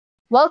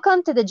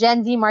Welcome to the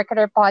Gen Z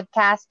Marketer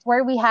podcast,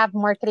 where we have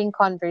marketing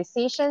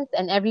conversations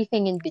and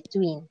everything in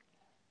between.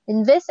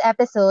 In this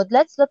episode,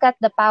 let's look at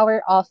the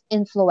power of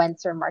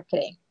influencer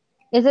marketing.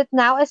 Is it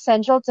now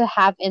essential to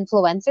have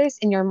influencers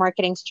in your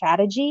marketing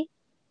strategy?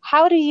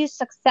 How do you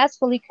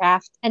successfully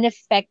craft an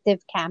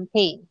effective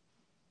campaign?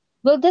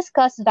 We'll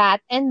discuss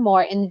that and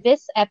more in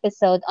this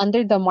episode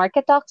under the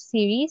Market Talk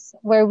series,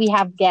 where we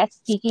have guests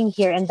speaking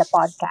here in the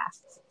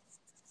podcast.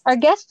 Our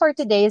guest for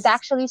today is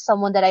actually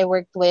someone that I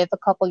worked with a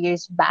couple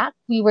years back.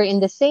 We were in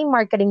the same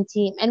marketing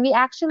team and we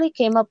actually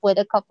came up with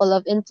a couple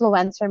of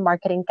influencer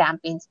marketing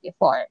campaigns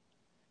before.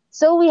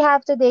 So we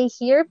have today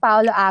here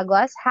Paolo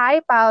Aguas.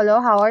 Hi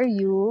Paolo, how are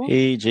you?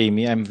 Hey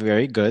Jamie, I'm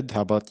very good. How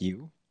about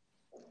you?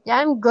 Yeah,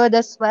 I'm good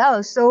as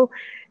well. So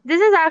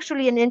this is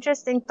actually an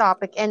interesting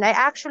topic and I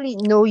actually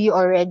know you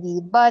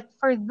already, but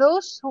for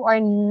those who are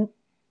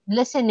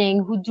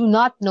listening who do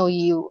not know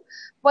you,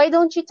 why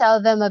don't you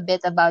tell them a bit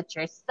about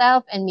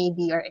yourself and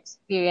maybe your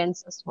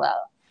experience as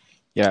well?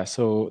 Yeah,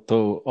 so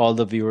to all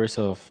the viewers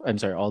of, I'm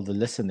sorry, all the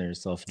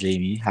listeners of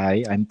Jamie,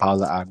 hi, I'm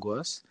Paula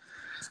Aguas.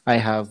 I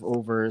have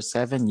over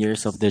 7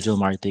 years of digital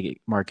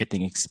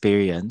marketing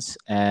experience,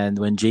 and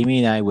when Jamie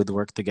and I would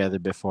work together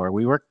before,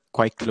 we worked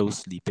quite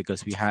closely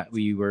because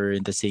we were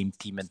in the same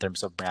team in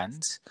terms of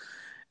brands,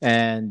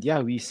 and yeah,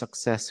 we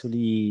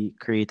successfully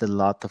created a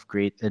lot of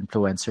great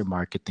influencer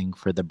marketing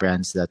for the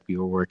brands that we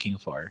were working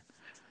for.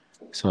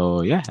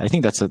 So yeah, I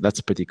think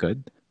that's pretty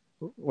good.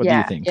 What do you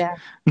Yeah, think? yeah.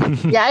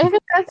 Yeah, I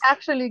think that's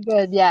actually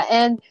good. Yeah.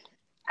 And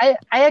I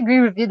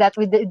agree with you that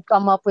we did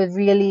come up with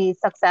really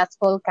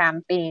successful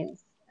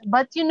campaigns.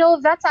 But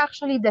that's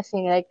actually the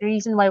thing, like the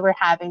reason why we're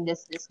having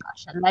this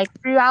discussion. Like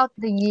throughout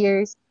the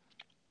years,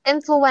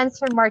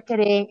 influencer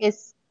marketing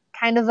is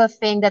kind of a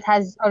thing that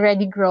has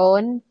already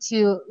grown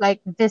to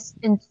like this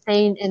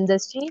insane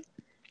industry.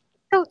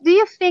 So do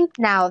you think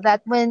now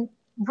that when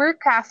we're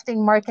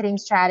crafting marketing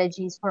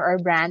strategies for our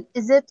brand,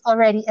 is it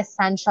already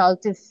essential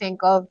to think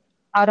of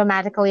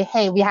automatically,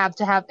 hey, we have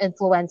to have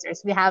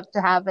influencers, we have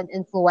to have an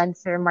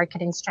influencer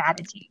marketing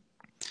strategy?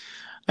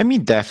 I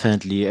mean,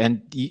 definitely.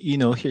 And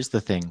here's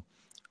the thing.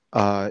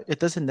 It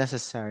doesn't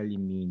necessarily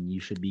mean you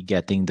should be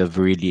getting the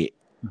really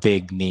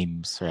big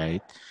names,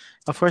 right?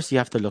 Of course, you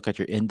have to look at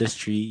your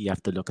industry. You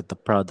have to look at the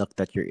product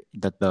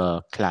that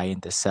the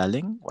client is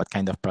selling, what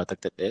kind of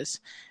product it is,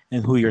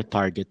 and who you're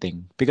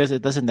targeting. Because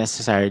it doesn't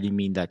necessarily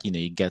mean that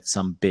you get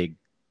some big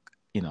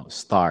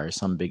star,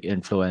 some big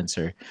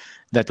influencer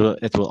that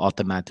will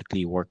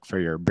automatically work for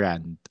your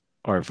brand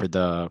or for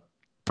the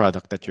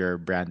product that your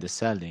brand is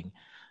selling.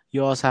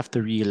 You also have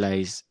to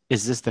realize,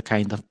 is this the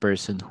kind of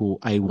person who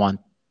I want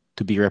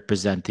to be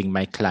representing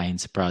my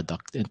client's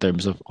product in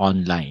terms of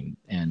online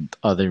and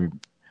other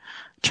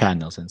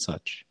channels and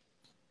such?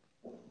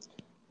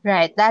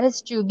 Right, that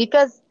is true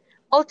because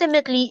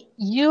ultimately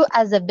you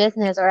as a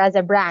business or as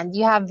a brand,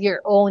 you have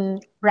your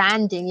own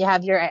branding, you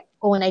have your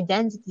own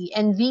identity,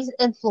 and these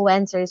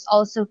influencers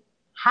also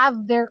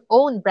have their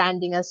own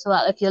branding as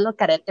well. If you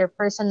look at it, their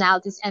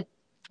personalities and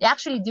they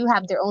actually do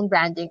have their own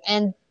branding.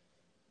 And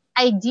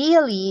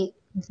ideally,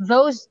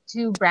 those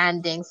two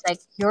brandings, like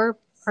your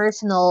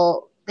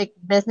personal like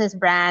business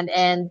brand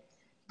and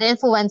the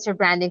influencer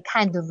branding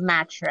kind of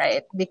match,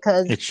 right?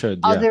 Because It should,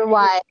 yeah.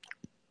 otherwise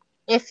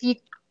if you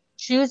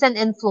choose an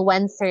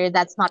influencer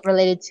that's not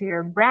related to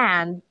your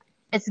brand,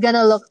 it's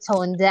gonna look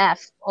tone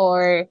deaf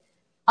or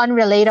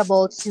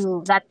unrelatable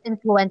to that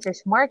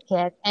influencer's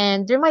market,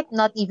 and there might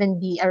not even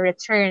be a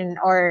return,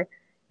 or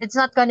it's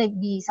not gonna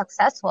be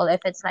successful if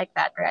it's like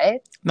that,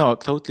 right? No,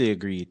 totally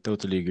agree.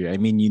 Totally agree. I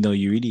mean, you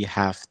really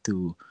have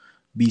to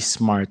be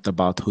smart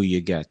about who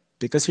you get.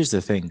 Because here's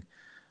the thing.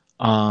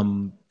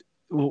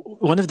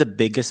 One of the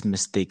biggest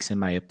mistakes, in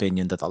my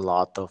opinion, that a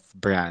lot of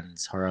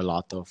brands or a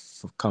lot of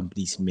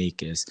companies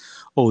make is,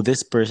 oh,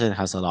 this person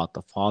has a lot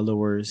of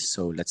followers,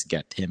 so let's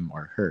get him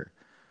or her.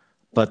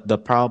 But the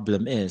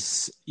problem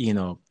is,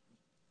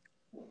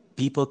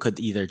 people could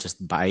either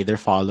just buy their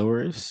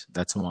followers.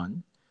 That's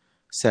one.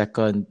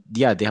 Second,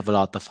 yeah, they have a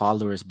lot of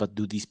followers, but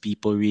do these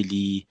people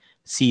really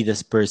see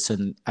this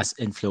person as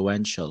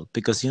influential?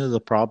 Because the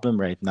problem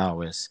right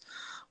now is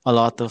a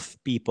lot of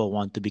people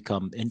want to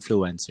become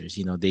influencers.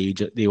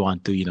 They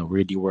want to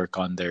really work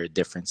on their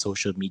different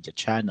social media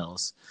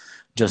channels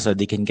just so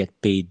they can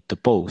get paid to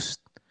post.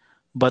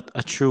 But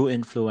a true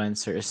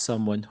influencer is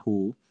someone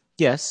who,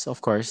 yes,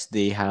 of course,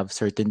 they have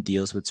certain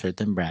deals with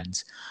certain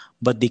brands,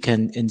 but they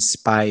can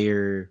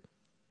inspire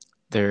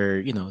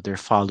their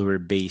follower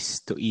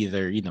base to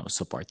either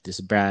support this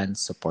brand,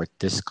 support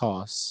this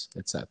cause,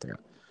 etc.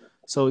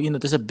 So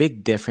there's a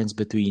big difference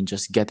between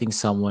just getting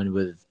someone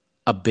with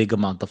a big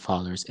amount of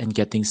followers and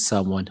getting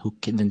someone who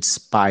can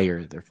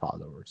inspire their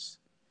followers.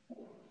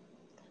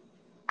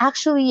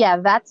 Actually, yeah,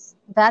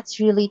 that's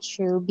really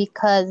true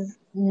because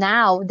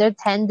now their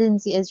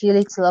tendency is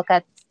really to look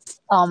at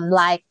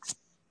likes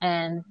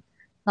and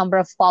number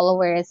of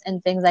followers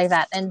and things like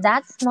that. And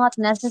that's not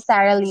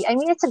necessarily, I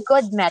mean, it's a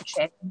good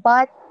metric,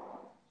 but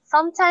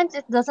sometimes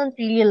it doesn't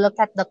really look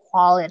at the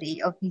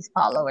quality of these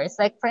followers.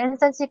 Like, for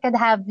instance, you could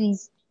have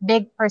these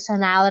big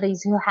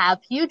personalities who have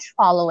huge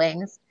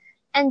followings,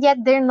 and yet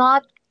they're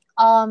not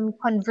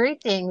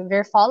converting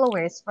their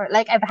followers. For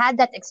like, I've had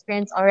that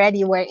experience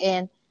already,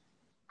 wherein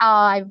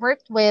I've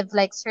worked with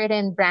like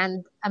certain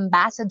brand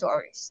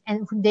ambassadors,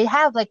 and they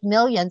have like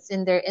millions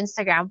in their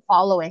Instagram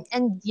following,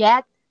 and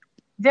yet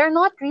they're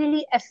not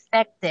really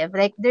effective.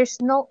 Like there's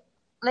no,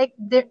 like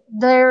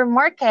their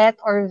market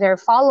or their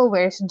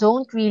followers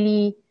don't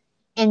really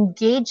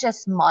engage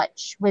as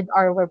much with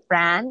our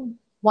brand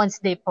once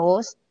they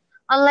post.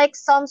 Unlike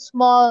some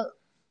small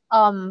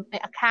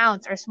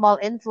accounts or small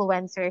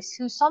influencers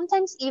who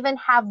sometimes even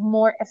have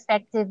more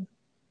effective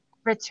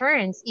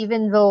returns,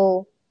 even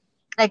though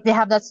like they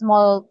have that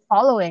small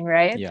following,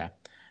 right? Yeah.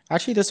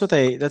 Actually, that's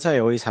why I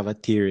always have a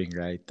tiering,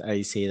 right?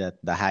 I say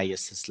that the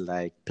highest is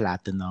like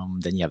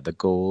platinum, then you have the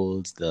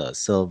golds, the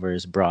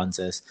silvers,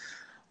 bronzes.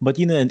 But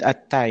and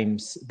at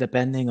times,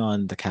 depending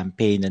on the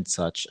campaign and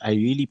such, I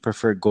really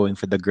prefer going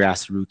for the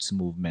grassroots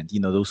movement.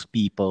 Those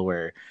people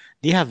where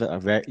they have a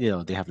very,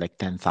 they have like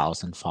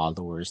 10,000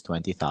 followers,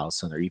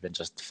 20,000, or even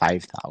just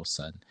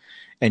 5,000.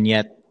 And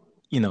yet,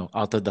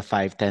 out of the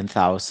 5,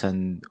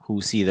 10,000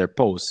 who see their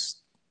posts,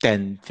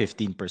 10,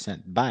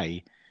 15%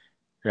 buy,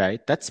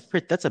 right? That's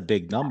a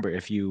big number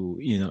if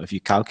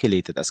you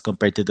calculate it as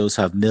compared to those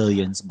who have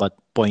millions but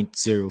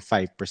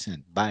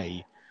 0.05%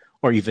 buy,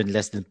 or even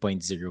less than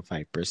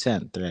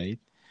 0.05%, right?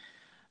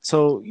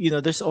 So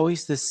there's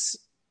always this.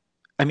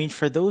 I mean,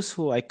 for those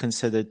who I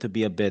consider to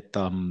be a bit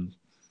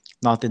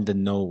not in the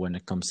know when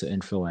it comes to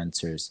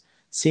influencers,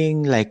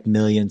 seeing like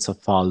millions of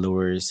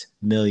followers,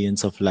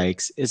 millions of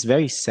likes is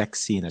very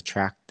sexy and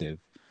attractive,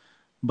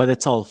 but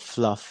it's all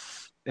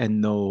fluff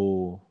and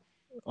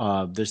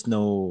there's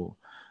no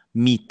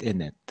meat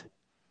in it.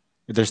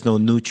 There's no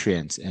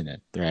nutrients in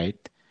it,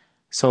 right?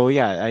 So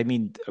yeah, I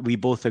mean, we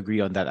both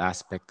agree on that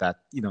aspect that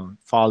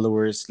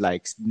followers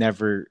likes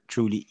never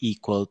truly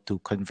equal to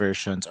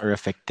conversions or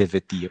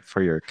effectivity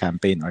for your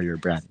campaign or your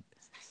brand.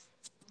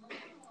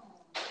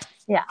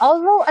 Yeah.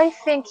 Although I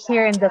think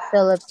here in the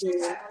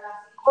Philippines,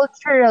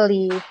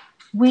 culturally,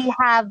 we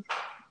have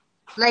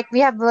we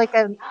have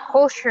a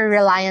culture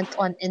reliant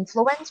on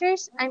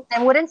influencers.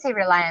 I wouldn't say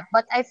reliant,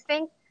 but I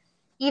think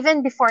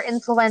even before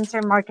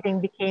influencer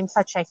marketing became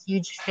such a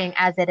huge thing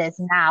as it is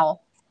now,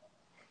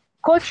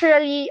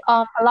 culturally,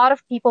 a lot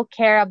of people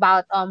care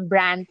about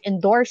brand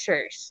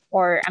endorsers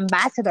or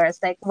ambassadors.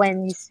 Like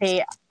when you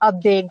say a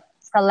big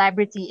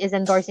celebrity is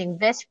endorsing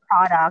this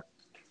product,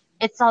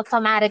 it's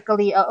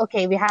automatically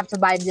okay. We have to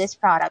buy this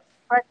product.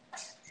 But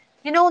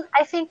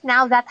I think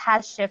now that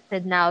has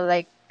shifted now.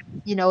 Like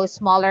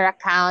smaller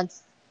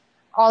accounts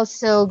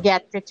also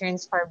get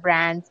returns for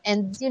brands.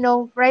 And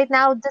right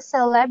now the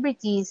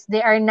celebrities,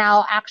 they are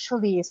now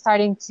actually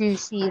starting to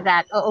see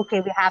that, oh,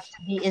 okay, we have to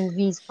be in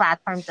these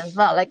platforms as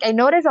well. Like I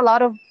notice a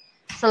lot of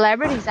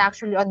celebrities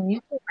actually on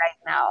YouTube right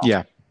now.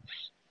 Yeah,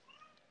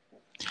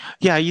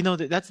 yeah.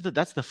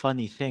 That's the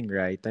funny thing,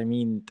 right? I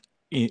mean,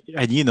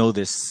 and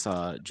this,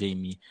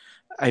 Jamie.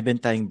 I've been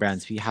telling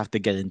brands we have to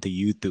get into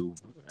YouTube.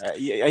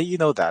 You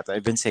know that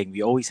I've been saying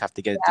we always have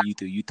to get into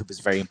YouTube. YouTube is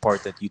very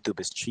important. YouTube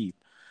is cheap.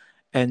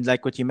 And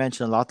like what you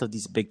mentioned, a lot of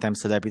these big time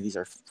celebrities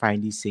are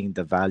finally seeing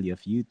the value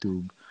of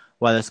YouTube,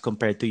 while as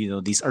compared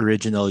to these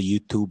original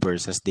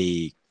YouTubers as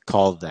they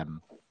call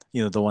them,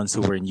 the ones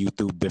who were in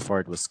YouTube before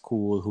it was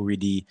cool, who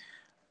really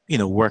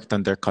worked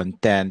on their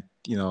content,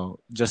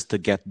 just to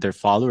get their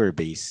follower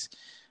base.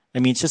 I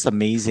mean, it's just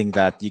amazing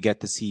that you get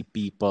to see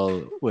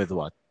people with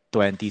what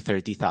 20,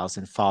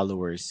 30,000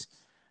 followers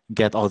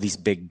get all these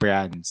big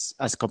brands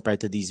as compared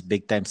to these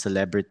big time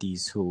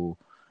celebrities who,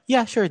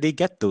 yeah, sure, they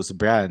get those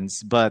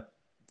brands, but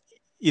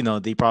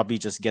they probably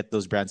just get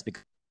those brands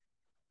because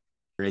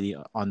already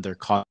on their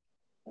con.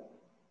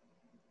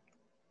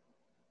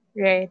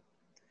 Right.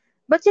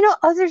 But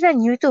other than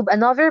YouTube,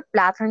 another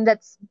platform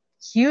that's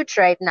huge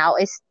right now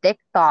is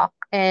TikTok.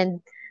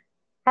 And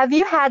have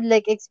you had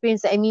like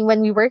experience? I mean,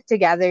 when we worked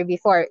together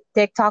before,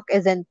 TikTok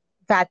isn't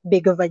that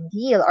big of a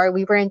deal, or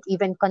we weren't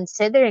even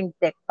considering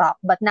TikTok.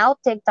 But now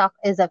TikTok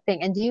is a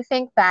thing. And do you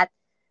think that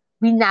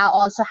we now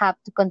also have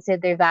to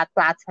consider that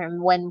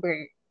platform when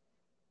we're,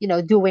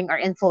 doing our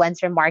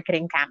influencer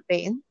marketing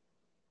campaign?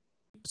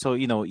 So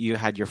you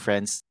had your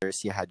friends,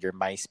 you had your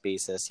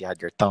MySpaces, you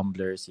had your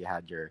Tumblrs, you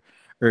had your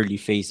early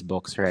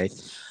Facebooks, right?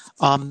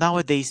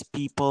 Nowadays,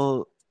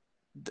 people,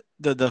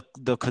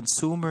 the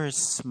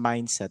consumer's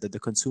mindset, the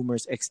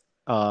consumer's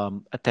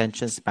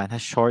attention span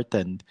has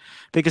shortened,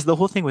 because the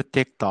whole thing with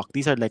TikTok,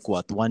 these are like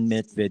what 1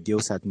 minute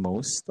videos at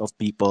most of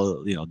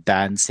people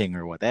dancing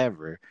or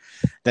whatever.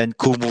 Then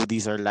Kumu,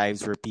 these are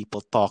lives where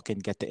people talk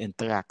and get to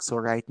interact. So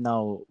right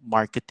now,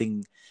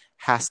 marketing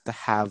has to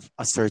have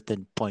a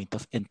certain point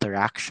of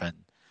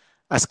interaction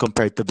as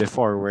compared to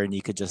before, where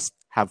you could just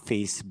have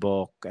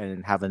Facebook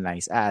and have a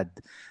nice ad.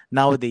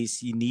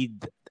 Nowadays, you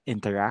need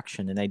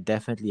interaction, and I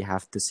definitely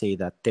have to say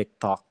that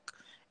TikTok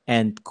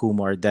and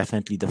Kumu are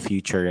definitely the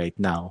future right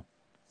now.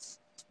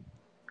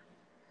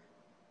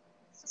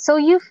 So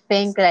you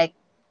think like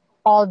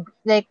all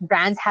like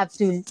brands have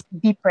to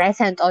be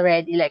present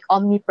already, like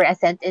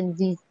omnipresent in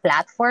these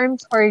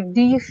platforms? Or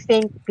do you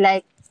think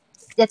like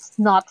it's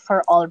not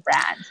for all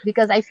brands?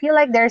 Because I feel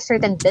like there are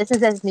certain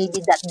businesses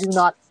maybe that do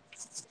not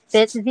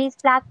fit these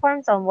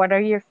platforms. And what are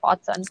your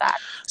thoughts on that?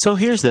 So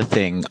here's the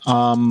thing.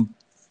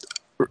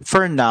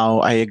 For now,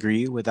 I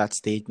agree with that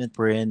statement.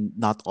 Wherein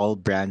not all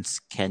brands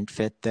can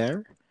fit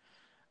there.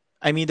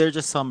 I mean, there are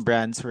just some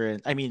brands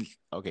wherein I mean,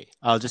 okay,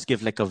 I'll just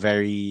give like a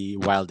very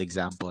wild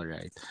example,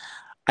 right?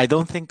 I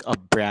don't think a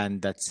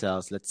brand that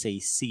sells, let's say,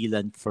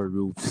 sealant for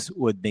roofs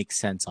would make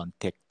sense on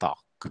TikTok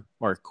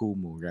or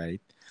Kumu,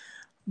 right?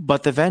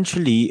 But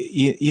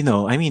eventually,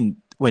 I mean,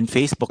 when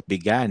Facebook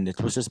began,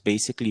 it was just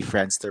basically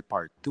Friendster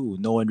Part 2.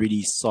 No one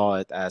really saw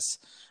it as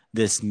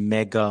this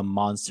mega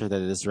monster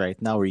that it is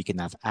right now, where you can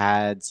have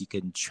ads, you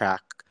can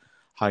track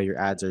how your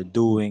ads are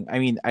doing. I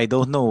mean, I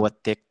don't know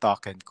what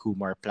TikTok and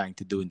Kumu are planning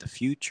to do in the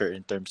future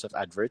in terms of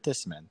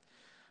advertisement.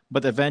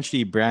 But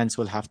eventually, brands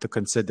will have to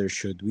consider,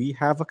 should we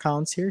have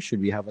accounts here?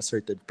 Should we have a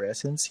certain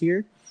presence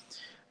here?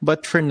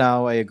 But for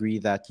now, I agree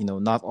that,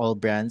 not all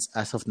brands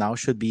as of now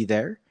should be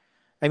there.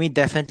 I mean,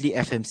 definitely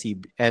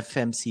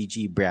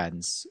FMCG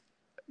brands,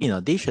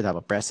 they should have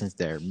a presence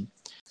there.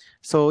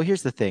 So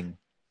here's the thing.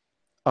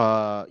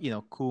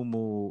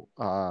 Kumu,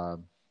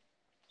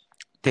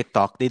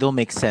 TikTok, they don't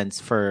make sense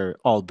for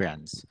all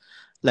brands.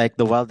 Like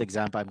the wild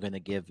example I'm going to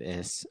give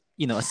is,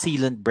 a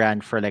sealant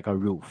brand for like a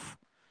roof.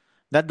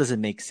 That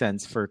doesn't make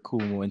sense for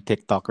Kumu and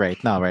TikTok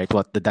right now, right?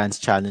 What the dance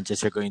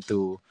challenges you're going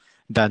to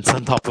dance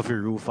on top of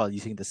your roof while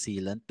using the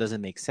sealant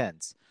doesn't make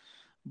sense.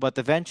 But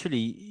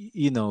eventually,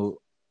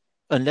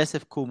 unless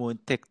if Kumu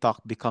and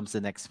TikTok becomes the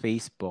next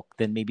Facebook,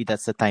 then maybe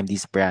that's the time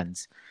these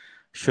brands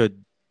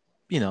should,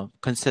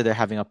 consider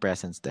having a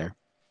presence there.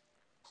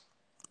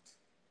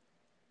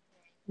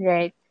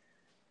 Right.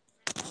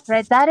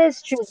 Right, that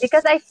is true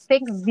because I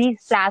think these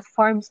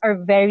platforms are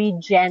very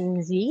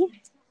Gen Z.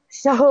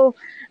 So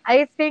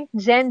I think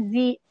Gen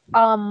Z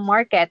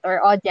market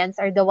or audience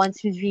are the ones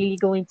who's really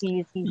going to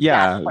use these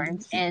Yeah,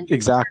 platforms. And if your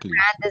exactly.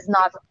 brand is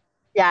not,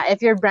 yeah,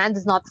 if your brand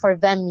is not for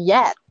them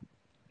yet,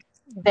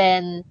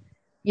 then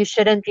you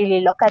shouldn't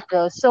really look at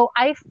those. So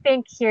I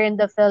think here in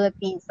the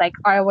Philippines, like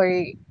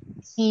our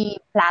key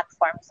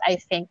platforms, I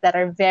think that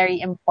are very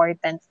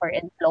important for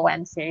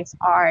influencers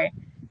are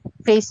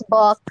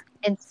Facebook,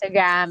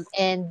 Instagram,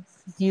 and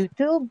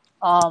YouTube.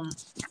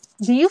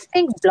 Do you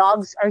think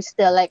blogs are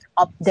still like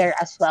up there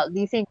as well? Do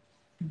you think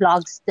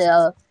blogs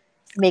still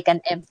make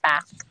an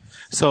impact?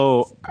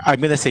 So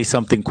I'm going to say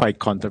something quite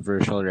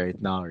controversial right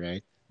now,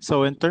 right?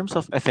 So in terms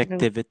of Mhm.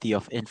 effectivity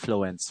of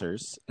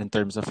influencers, in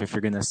terms of if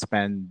you're going to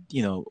spend,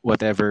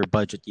 whatever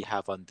budget you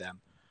have on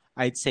them,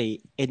 I'd say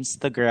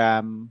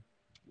Instagram,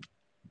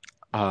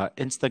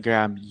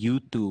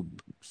 YouTube,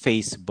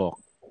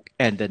 Facebook,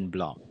 and then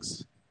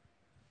blogs.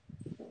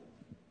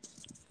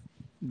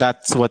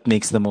 That's what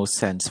makes the most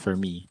sense for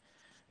me.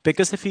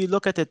 Because if you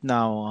look at it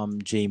now,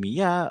 Jamie,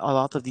 yeah, a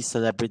lot of these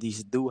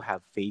celebrities do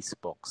have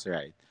Facebooks,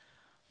 right?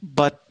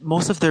 But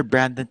most of their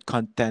branded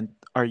content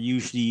are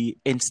usually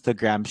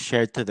Instagram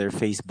shared to their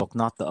Facebook,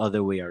 not the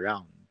other way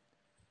around.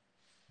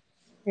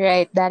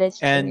 Right, that is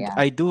true. And Yeah.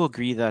 I do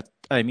agree that,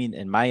 I mean,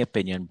 in my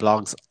opinion,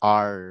 blogs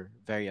are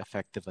very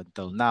effective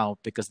until now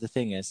because the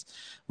thing is,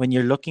 when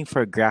you're looking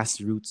for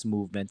grassroots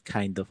movement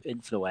kind of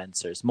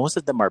influencers, most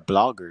of them are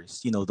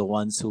bloggers, the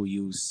ones who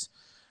use,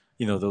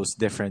 those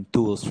different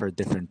tools for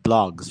different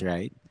blogs,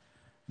 right?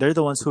 They're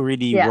the ones who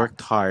really Yeah.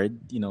 worked hard.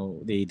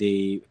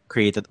 They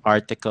created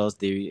articles,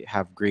 they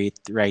have great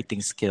writing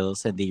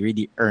skills, and they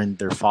really earned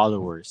their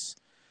followers.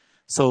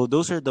 So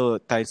those are the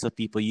types of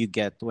people you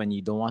get when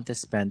you don't want to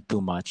spend too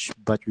much,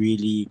 but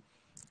really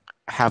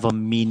have a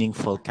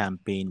meaningful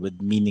campaign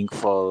with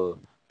meaningful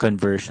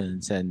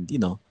conversions, and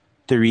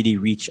to really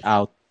reach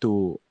out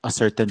to a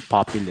certain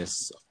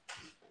populace.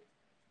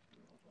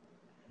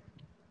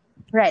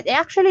 Right. I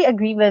actually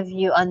agree with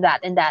you on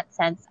that in that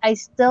sense. I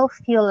still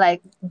feel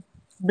like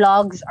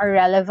blogs are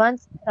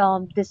relevant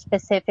to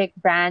specific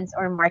brands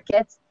or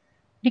markets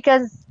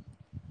because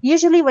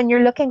usually when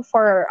you're looking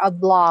for a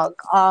blog,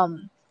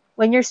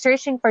 when you're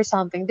searching for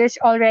something, there's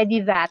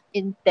already that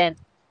intent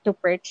to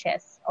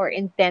purchase or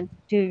intent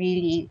to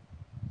really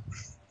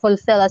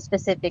fulfill a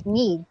specific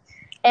need.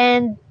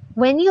 And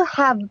when you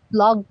have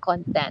blog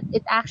content,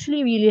 it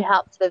actually really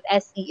helps with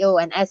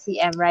SEO and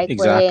SEM, right?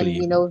 Wherein,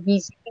 Exactly.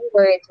 these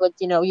keywords would,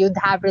 you'd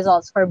have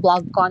results for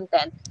blog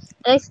content.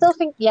 And I still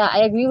think, yeah,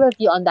 I agree with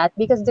you on that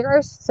because there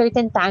are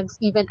certain times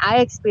even I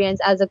experience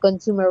as a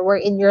consumer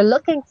wherein you're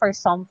looking for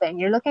something,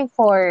 you're looking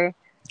for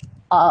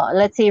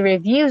let's say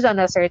reviews on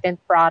a certain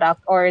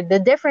product or the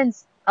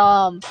difference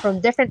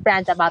from different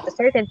brands about a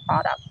certain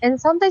product, and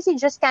sometimes you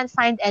just can't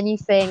find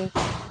anything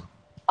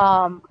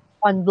on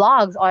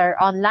blogs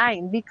or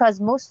online because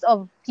most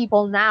of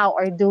people now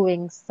are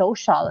doing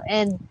social.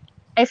 And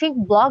I think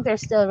blogs are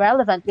still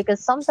relevant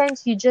because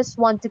sometimes you just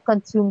want to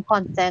consume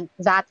content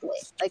that way,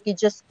 like you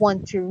just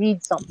want to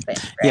read something,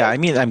 Yeah, right? I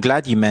mean, I'm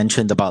glad you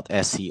mentioned about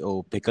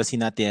SEO because,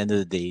 at the end of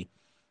the day,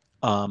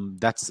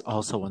 That's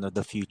also one of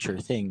the future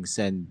things.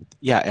 And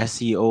yeah,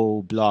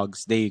 SEO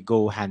blogs, they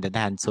go hand in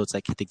hand. So it's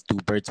like hitting two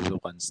birds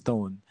with one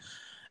stone.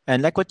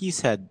 And like what you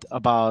said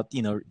about,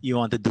 you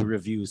want to do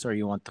reviews or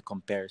you want to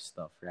compare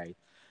stuff, right?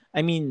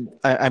 I mean,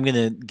 I'm going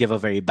to give a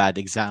very bad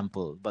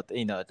example, but,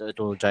 it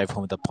will drive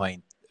home the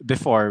point.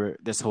 Before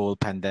this whole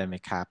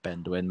pandemic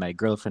happened, when my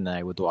girlfriend and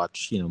I would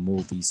watch,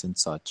 movies and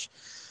such,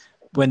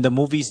 when the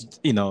movie's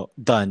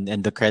done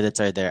and the credits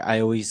are there,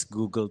 I always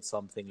googled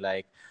something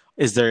like,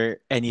 is there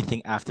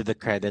anything after the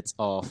credits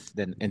of,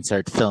 then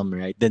insert film,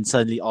 right? Then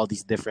suddenly all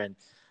these different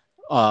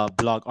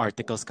blog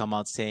articles come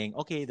out saying,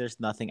 okay, there's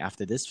nothing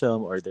after this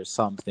film, or there's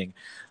something.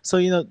 So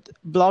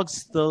blogs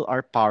still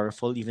are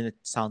powerful, even it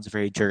sounds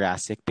very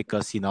Jurassic,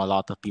 because a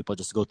lot of people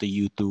just go to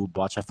YouTube,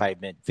 watch a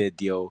 5-minute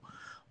video.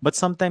 But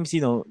sometimes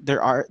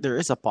there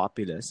is a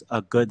populace,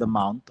 a good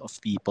amount of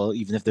people,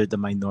 even if they're the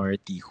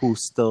minority, who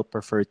still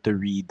prefer to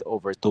read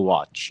over to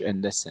watch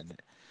and listen.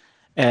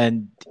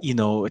 And it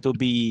will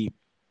be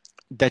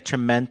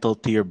detrimental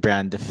to your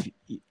brand if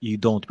you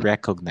don't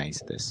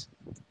recognize this.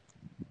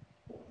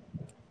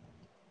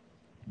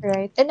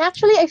 Right. And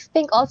actually, I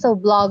think also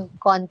blog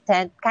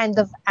content kind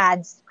of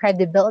adds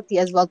credibility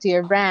as well to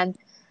your brand,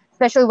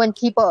 especially when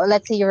people,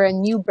 let's say you're a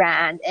new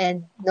brand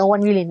and no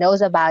one really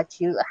knows about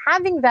you.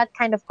 Having that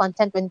kind of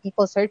content when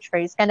people search for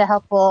you is kind of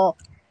helpful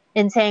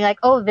in saying like,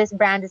 oh, this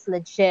brand is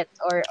legit,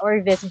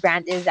 or this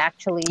brand is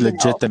actually,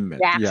 Legitimate,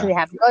 they yeah. actually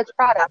have good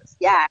products.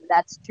 Yeah,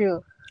 that's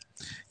true.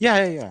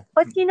 Yeah, yeah,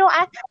 But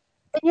actually,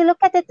 when you look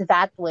at it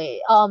that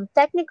way,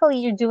 technically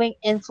you're doing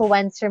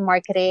influencer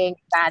marketing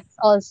that's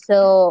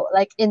also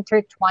like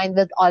intertwined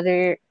with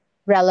other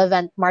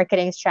relevant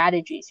marketing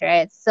strategies,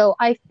 right? So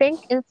I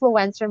think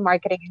influencer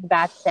marketing in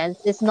that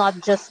sense is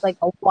not just like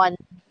a one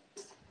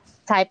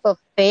type of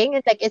thing.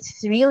 It's like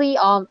it's really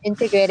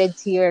integrated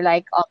to your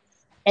like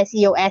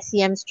SEO,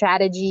 SEM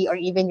strategy, or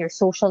even your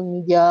social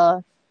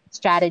media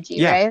strategy,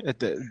 yeah. right?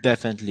 It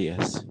definitely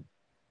is.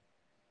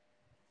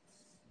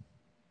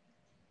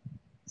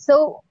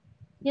 So,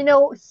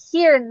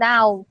 here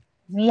now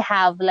we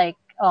have like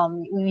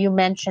you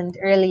mentioned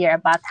earlier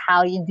about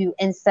how you do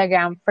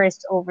Instagram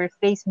first over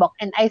Facebook.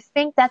 And I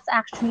think that's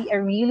actually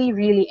a really,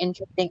 really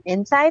interesting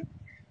insight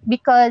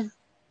because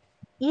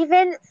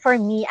even for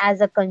me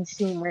as a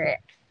consumer,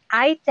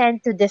 I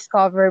tend to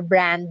discover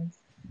brands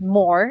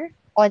more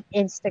on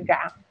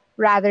Instagram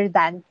rather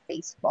than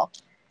Facebook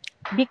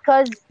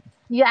because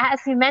as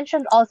you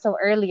mentioned also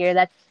earlier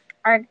that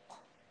our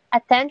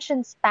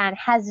attention span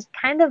has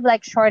kind of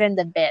like shortened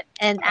a bit.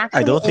 And I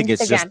actually, don't think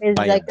it's just Instagram is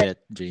by a like bit,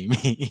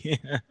 Jamie.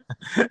 yeah,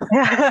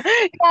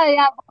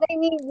 yeah. But I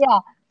mean, yeah.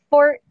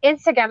 For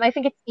Instagram, I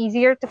think it's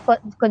easier to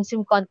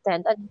consume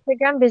content on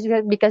Instagram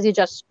because you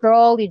just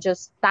scroll, you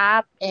just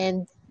tap,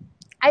 and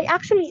I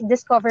actually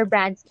discover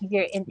brands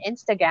easier in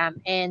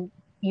Instagram and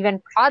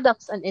even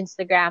products on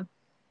Instagram.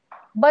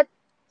 But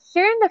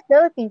here in the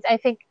Philippines, I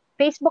think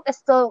Facebook is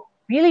still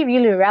really,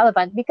 really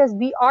relevant because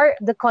we are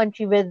the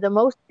country with the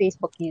most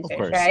Facebook Of users,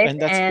 course. right?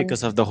 And that's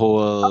because of the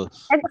whole,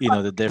 And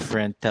the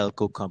different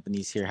telco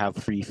companies here have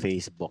free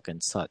Facebook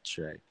and such,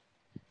 right?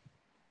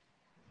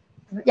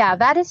 yeah,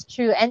 that is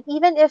true. And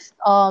even if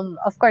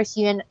of course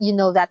you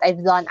know that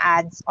I've done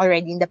ads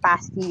already in the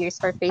past 2 years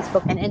for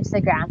Facebook and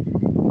Instagram,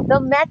 the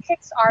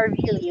metrics are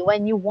really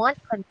when you want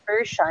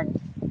conversion,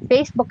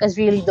 Facebook is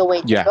really the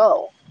way to Yeah.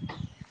 go.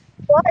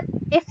 But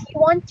if you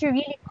want to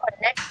really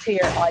connect to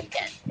your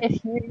audience, if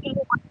you really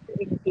want to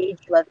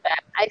engage with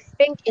them, I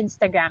think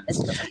Instagram is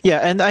the way.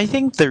 Yeah, and I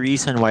think the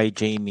reason why,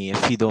 Jamie,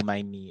 if you don't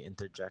mind me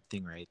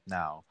interjecting right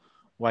now,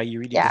 why you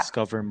really Yeah.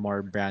 discover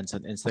more brands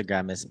on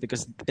Instagram is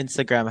because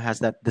Instagram has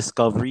that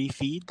discovery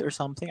feed or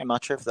something. I'm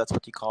not sure if that's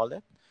what you call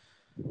it.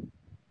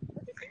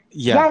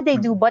 Yeah. Yeah, they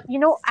do, but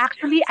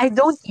actually I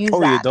don't use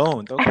Oh, you that.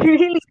 don't? I Okay.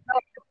 really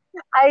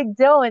I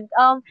don't.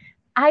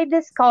 I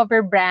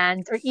discover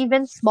brands or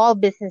even small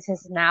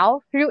businesses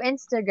now through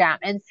Instagram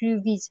and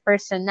through these Hmm.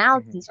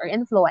 personalities or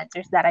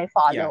influencers that I Yeah.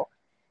 follow.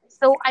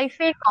 So I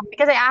think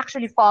because I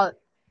actually fall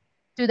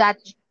to that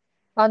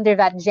under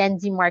that Gen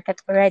Z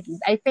market already,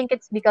 I think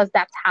it's because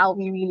that's how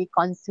we really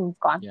consume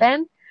Yeah.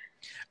 content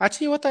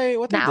Actually, what I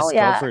now.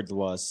 Yeah, discovered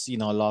was, a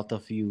lot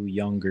of you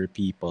younger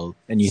people,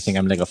 and you think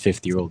I'm like a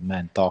 50-year-old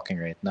man talking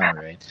right now,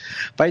 right?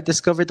 But I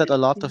discovered that a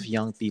lot of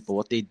young people,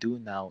 what they do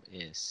now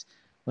is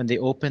when they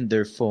open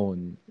their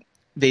phone,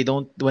 they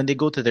don't, when they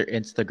go to their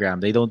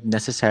Instagram, they don't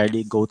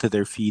necessarily go to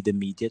their feed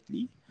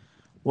immediately.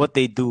 What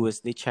they do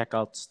is they check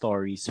out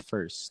stories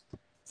first.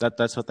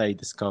 That's what I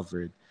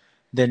discovered.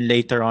 Then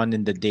later on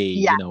in the day,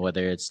 yeah,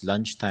 whether it's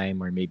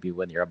lunchtime or maybe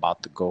when you're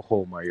about to go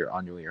home or you're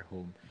on your way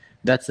home,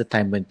 that's the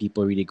time when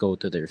people really go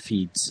to their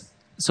feeds.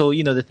 So,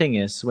 the thing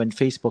is, when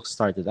Facebook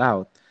started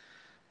out,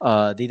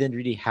 they didn't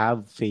really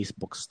have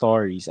Facebook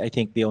stories. I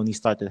think they only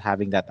started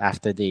having that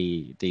after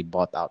they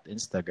bought out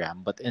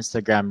Instagram. But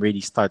Instagram really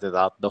started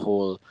out the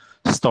whole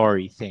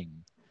story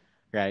thing,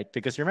 right?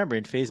 Because remember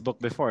in Facebook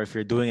before, if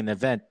you're doing an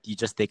event, you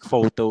just take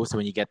photos.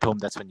 When you get home,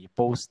 that's when you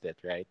post it,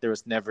 right? There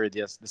was never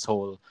this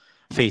whole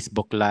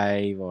Facebook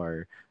Live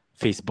or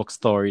Facebook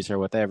stories or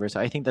whatever. So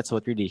I think that's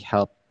what really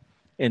helped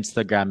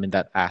Instagram in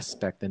that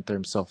aspect in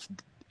terms of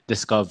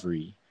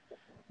discovery,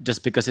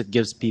 just because it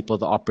gives people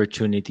the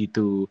opportunity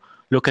to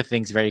look at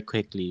things very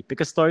quickly.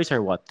 Because stories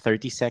are what,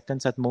 30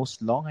 seconds at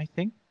most long, I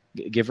think,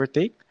 give or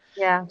take.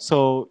 Yeah.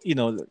 So,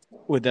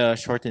 with a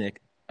shortened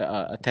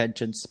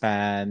attention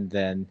span,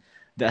 then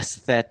the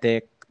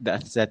aesthetic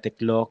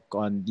look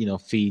on,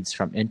 feeds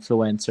from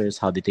influencers,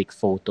 how they take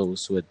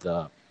photos with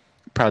the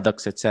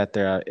products,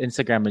 etc.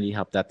 Instagram really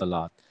helped that a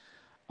lot.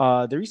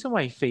 The reason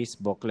why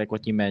Facebook, like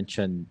what you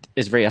mentioned,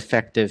 is very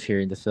effective here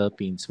in the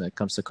Philippines when it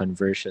comes to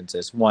conversions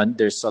is one,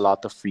 there's a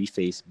lot of free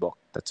Facebook.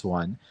 That's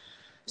one.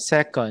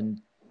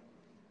 Second,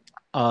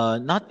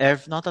 not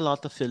a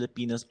lot of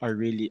Filipinos are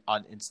really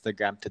on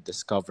Instagram to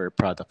discover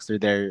products. They're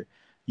there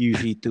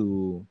usually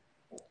to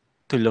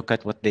look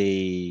at what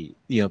they,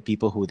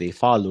 people who they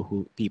follow,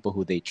 who people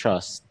who they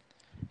trust,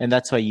 and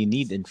that's why you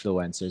need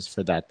influencers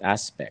for that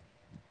aspect.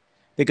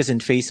 Because in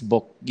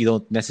Facebook, you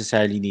don't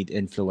necessarily need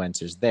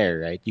influencers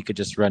there, right? You could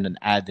just run an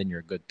ad and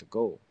you're good to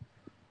go.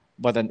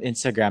 But on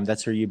Instagram,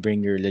 that's where you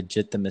bring your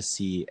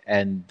legitimacy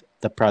and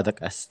the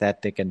product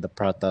aesthetic and the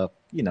product,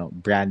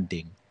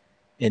 branding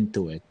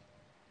into it.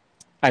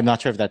 I'm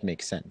not sure if that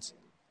makes sense.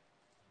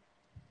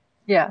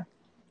 Yeah.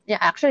 Yeah,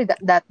 actually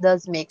that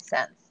does make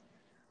sense.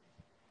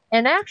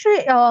 And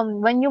actually,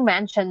 when you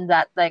mentioned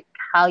that, like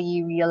how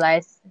you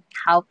realize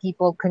how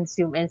people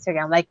consume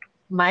Instagram, like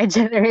my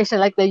generation,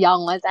 like the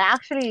young ones, I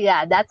actually,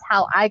 yeah, that's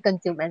how I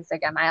consume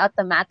Instagram. I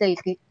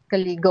automatically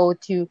go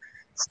to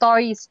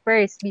stories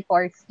first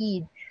before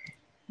feed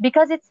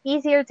because it's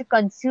easier to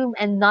consume,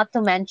 and not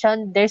to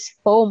mention there's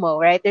FOMO,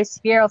 right? There's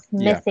fear of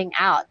Yeah, missing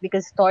out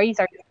because stories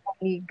are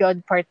only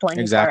good for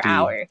 24 exactly.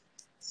 hours.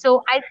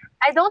 So I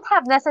don't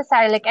have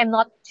necessarily, like, I'm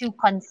not too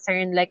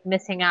concerned like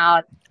missing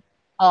out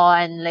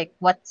on like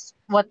what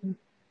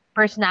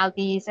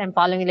personalities I'm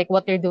following, like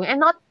what they're doing. I'm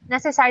not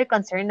necessarily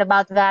concerned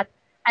about that.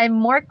 I'm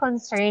more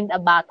concerned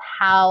about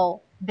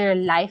how their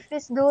life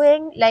is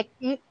doing. Like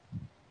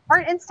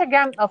for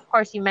Instagram, of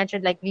course, you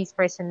mentioned like these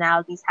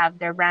personalities have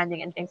their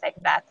branding and things like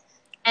that.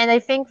 And I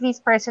think these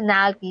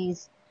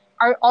personalities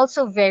are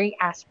also very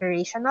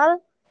aspirational.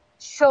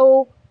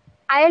 So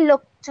I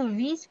look to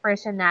these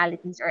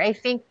personalities, or I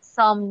think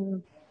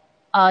some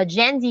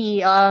Gen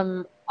Z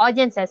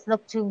audiences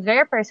look to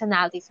their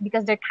personalities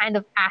because they're kind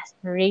of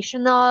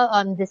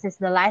aspirational. This is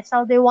the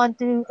lifestyle they want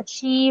to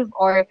achieve,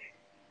 or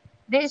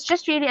it's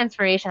just really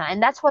inspirational,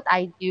 and that's what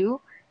I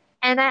do.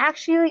 And I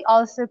actually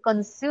also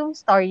consume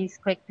stories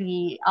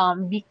quickly,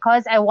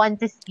 because I want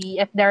to see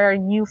if there are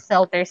new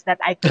filters that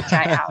I could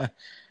try out.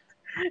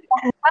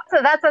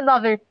 That's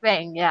another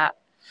thing, yeah.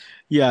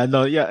 Yeah,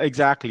 no, yeah,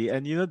 exactly.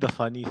 And the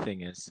funny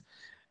thing is,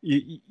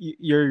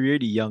 you're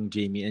really young,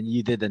 Jamie, and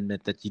you did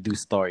admit that you do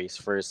stories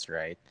first,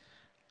 right?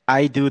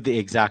 I do the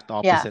exact Yeah,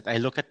 opposite. I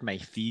look at my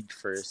feed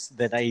first,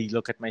 then I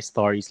look at my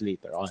stories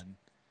later on.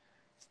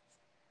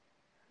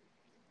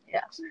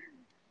 yeah.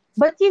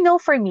 But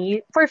for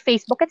me, for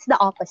Facebook, it's the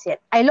opposite.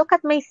 I look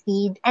at my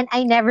feed and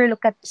I never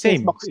look at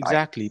Same, Facebook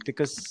exactly, stories.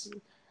 because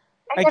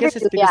I I never guess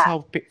it's do. because Yeah,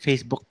 how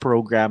Facebook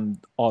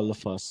programmed all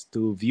of us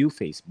to view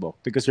Facebook.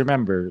 Because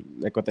remember,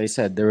 like what I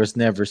said, there was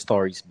never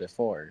stories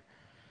before,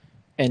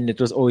 and it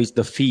was always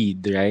the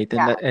feed, right?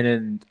 And yeah, and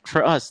then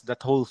for us,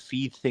 that whole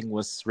feed thing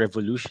was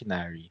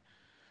revolutionary.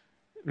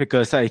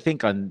 Because I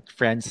think on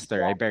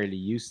Friendster, I yeah, barely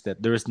used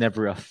it. There was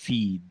never a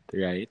feed,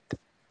 right?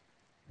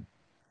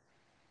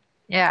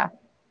 yeah.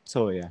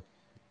 So yeah.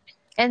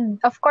 And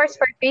of course,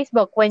 for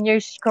Facebook, when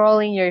you're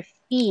scrolling your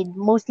feed,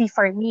 mostly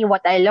for me,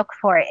 what I look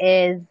for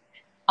is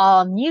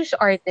news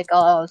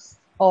articles,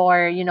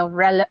 or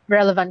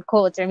relevant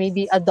quotes, or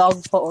maybe a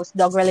dog post,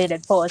 dog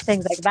related post,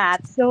 things like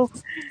that. So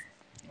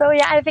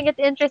yeah, I think it's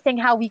interesting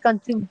how we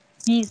consume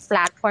these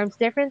platforms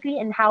differently,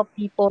 and how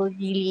people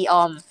really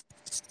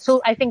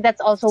so I think that's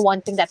also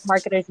one thing that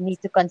marketers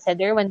need to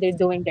consider when they're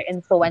doing their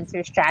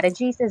influencer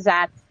strategies, is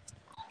that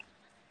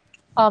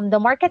the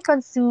market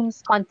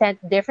consumes content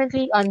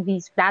differently on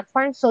these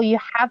platforms. So you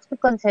have to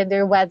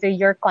consider whether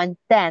your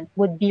content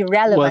would be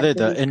relevant Whether to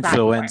the these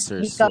platforms.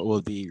 influencers Because,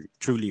 will be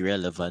truly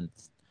relevant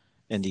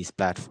in these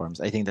platforms.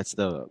 I think that's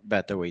the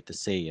better way to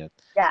say it.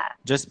 yeah,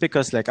 Just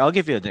because, like, I'll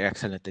give you an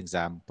excellent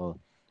example.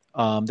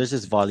 There's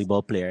this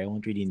volleyball player. I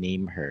won't really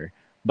name her,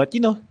 but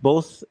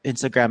both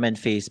Instagram and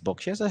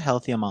Facebook, she has a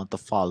healthy amount of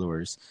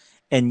followers,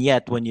 and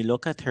yet when you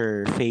look at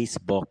her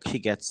Facebook, she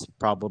gets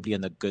probably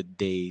on a good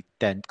day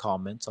 10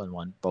 comments on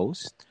one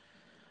post,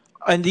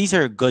 and these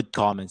are good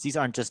comments. These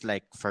aren't just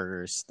like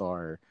first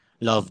or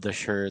love the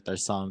shirt or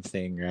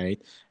something,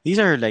 right? These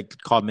are like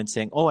comments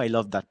saying, "Oh, I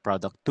love that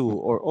product too,"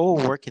 or "Oh,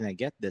 where can I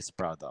get this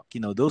product?"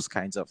 Those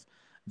kinds of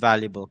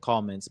valuable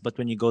comments. But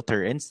when you go to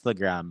her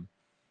Instagram,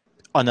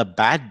 on a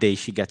bad day,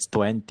 she gets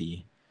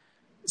 20.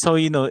 So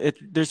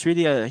there's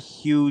really a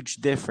huge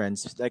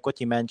difference. Like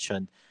what you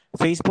mentioned,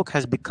 Facebook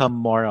has become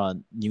more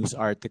on news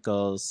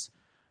articles,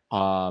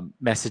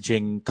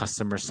 messaging,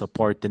 customer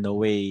support in a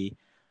way,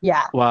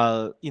 yeah,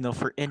 while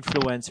for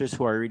influencers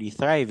who are really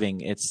thriving,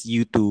 it's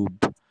YouTube,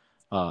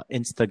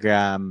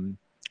 Instagram,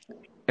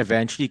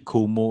 eventually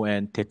Kumu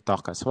and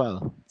TikTok as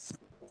well.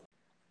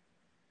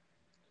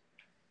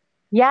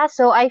 Yeah,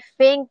 so I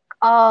think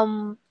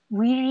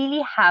we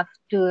really have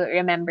to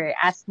remember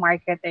as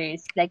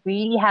marketers, like we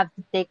really have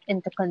to take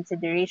into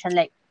consideration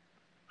like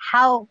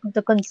how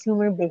the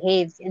consumer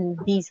behaves in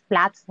these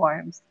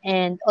platforms.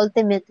 And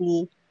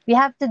ultimately, we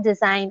have to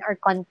design our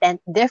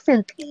content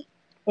differently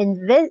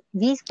in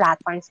these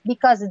platforms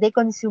because they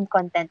consume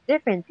content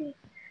differently.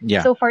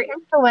 Yeah. So for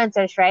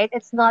influencers, right,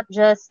 it's not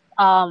just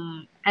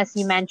as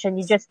you mentioned,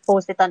 you just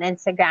post it on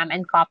Instagram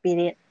and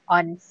copy it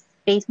on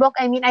Facebook.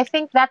 I mean, I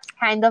think that's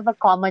kind of a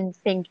common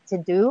thing to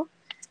do,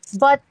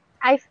 but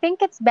I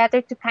think it's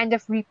better to kind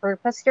of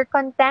repurpose your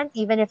content,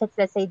 even if it's,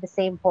 let's say, the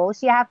same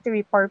post. You have to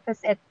repurpose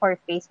it for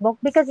Facebook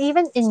because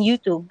even in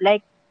YouTube,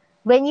 like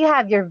when you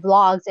have your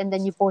vlogs and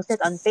then you post it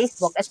on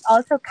Facebook, it's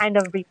also kind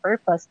of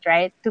repurposed,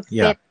 right, to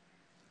Yeah.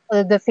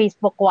 fit the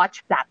Facebook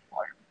Watch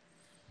platform.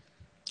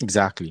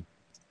 Exactly.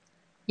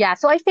 Yeah,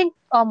 so I think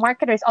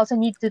marketers also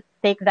need to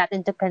take that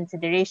into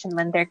consideration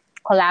when they're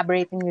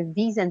collaborating with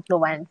these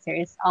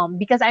influencers.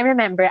 Because I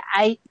remember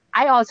I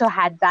also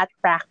had that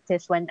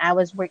practice when I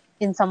was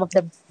in some of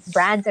the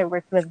brands I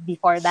worked with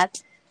before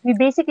that. We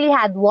basically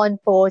had one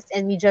post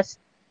and we just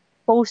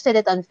posted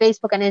it on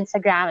Facebook and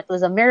Instagram. It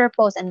was a mirror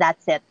post and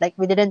that's it. Like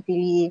we didn't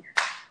really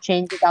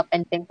change it up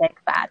and things like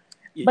that.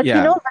 But you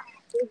Yeah. know, the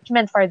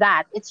engagement for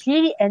that, it's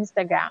really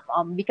Instagram.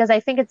 Because I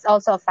think it's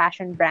also a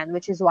fashion brand,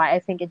 which is why I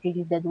think it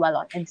really did well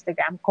on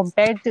Instagram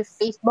compared to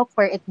Facebook,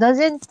 where it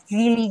doesn't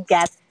really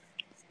get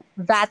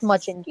that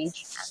much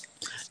engagement.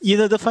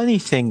 The funny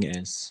thing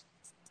is,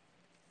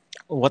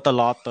 what a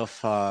lot of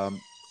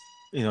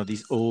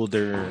these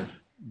older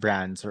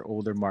brands or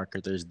older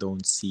marketers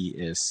don't see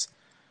is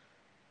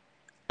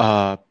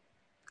uh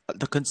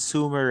the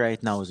consumer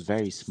right now is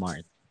very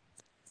smart.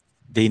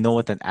 They know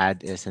what an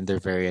ad is and they're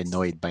very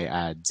annoyed by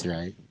ads,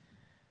 right?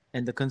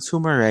 And the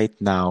consumer right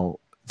now,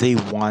 they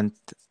want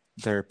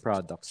their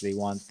products, they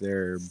want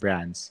their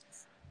brands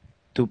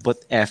to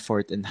put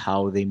effort in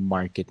how they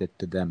market it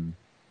to them.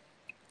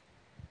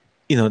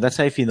 That's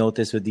why if you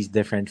notice with these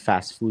different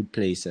fast food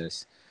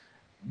places,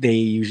 they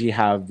usually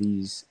have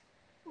these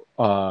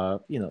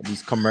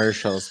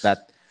commercials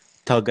that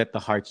tug at the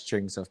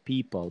heartstrings of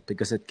people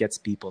because it gets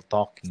people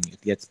talking,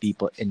 it gets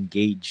people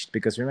engaged.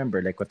 Because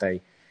remember, like what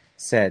I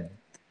said,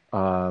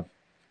 uh,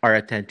 our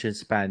attention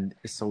span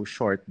is so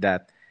short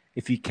that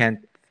if you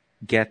can't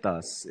get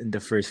us in the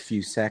first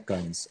few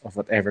seconds of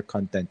whatever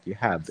content you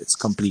have, it's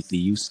completely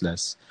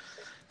useless.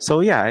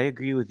 So yeah, I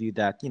agree with you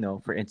that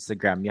for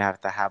Instagram, you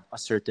have to have a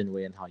certain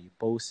way in how you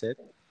post it,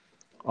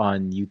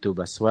 on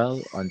YouTube as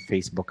well, on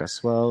Facebook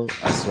as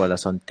well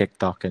as on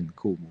TikTok and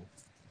Kumu.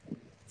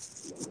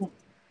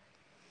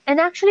 And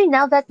actually,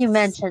 now that you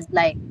mentioned,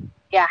 like,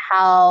 yeah,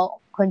 how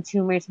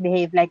consumers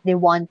behave, like they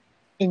want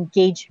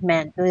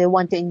engagement, they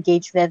want to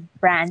engage with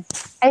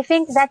brands. I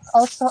think that's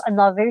also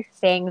another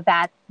thing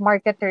that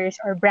marketers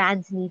or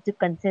brands need to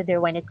consider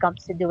when it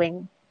comes to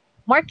doing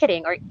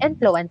marketing or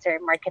influencer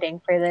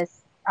marketing for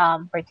this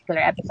particular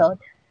episode.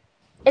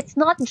 It's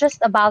not just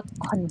about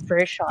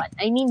conversion.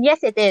 I mean, yes,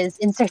 it is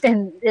in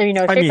certain I mean,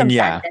 yeah,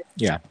 circumstances.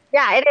 yeah,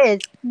 Yeah, it is.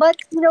 But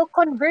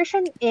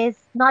conversion is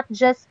not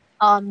just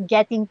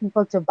getting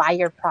people to buy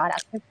your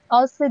product. It's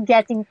also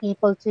getting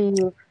people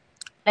to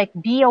like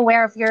be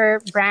aware of your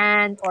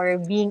brand or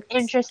being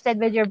interested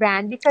with your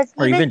brand because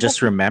or even even if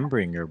just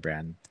remembering your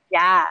brand.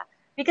 yeah,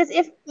 because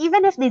if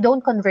even if they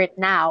don't convert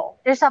now,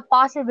 there's a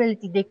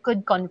possibility they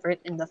could convert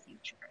in the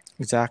future.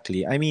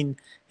 Exactly. I mean,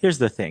 here's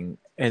the thing,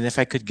 and if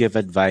I could give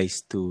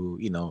advice to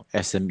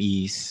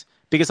SMEs,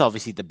 because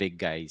obviously the big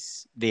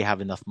guys they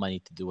have enough money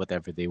to do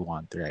whatever they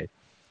want, right?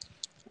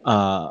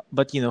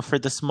 But for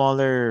the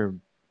smaller,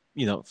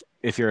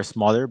 if you're a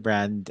smaller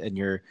brand and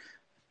you're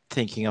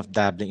thinking of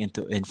dabbling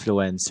into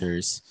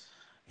influencers,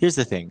 here's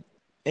the thing.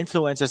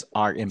 Influencers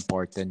are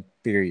important,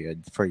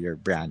 period, for your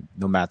brand,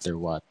 no matter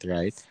what,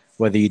 right?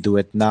 Whether you do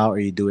it now or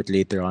you do it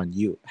later on,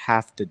 you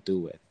have to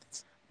do it.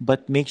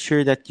 But make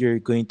sure that you're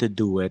going to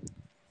do it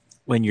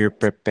when you're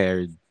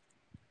prepared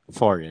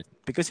for it.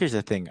 Because here's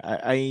the thing,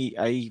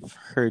 I've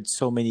heard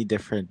so many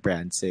different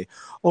brands say,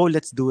 "Oh,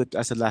 let's do it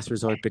as a last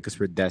resort because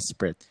we're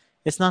desperate."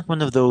 It's not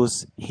one of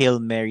those hail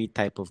mary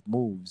type of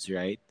moves,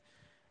 right?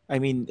 I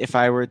mean, if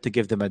I were to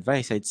give them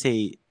advice, I'd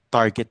say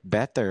target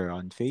better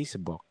on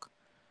Facebook.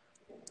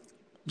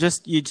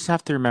 You just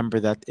have to remember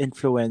that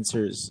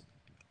influencers,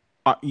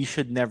 you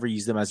should never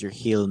use them as your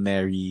hail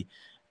mary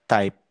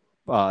type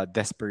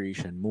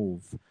desperation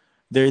move.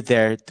 They're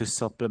there to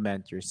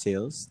supplement your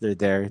sales. They're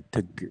there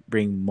to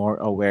bring more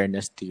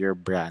awareness to your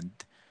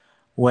brand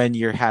when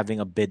you're having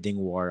a bidding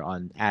war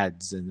on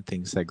ads and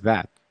things like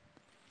that.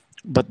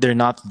 But they're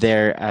not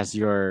there as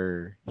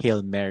your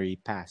hail mary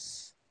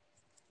pass.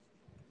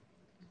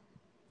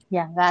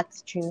 Yeah,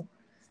 that's true.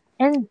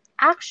 And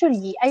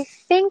actually, I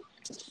think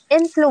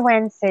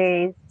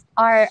influencers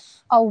are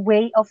a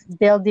way of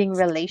building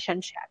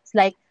relationships.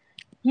 Like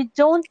you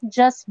don't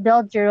just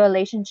build your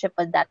relationship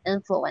with that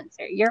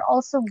influencer. You're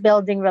also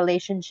building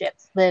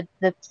relationships with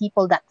the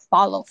people that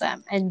follow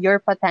them and your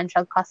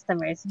potential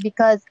customers.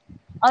 Because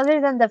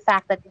other than the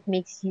fact that it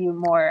makes you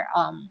more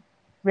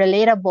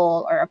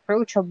relatable or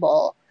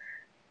approachable,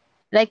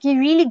 like you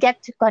really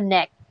get to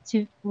connect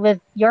to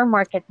with your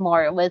market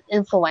more with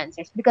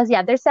influencers, because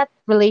yeah, there's that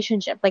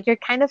relationship, like you're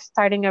kind of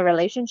starting a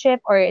relationship,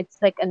 or it's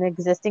like an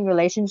existing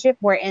relationship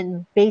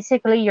wherein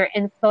basically your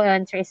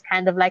influencer is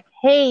kind of like,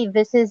 hey,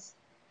 this is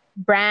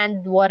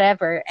brand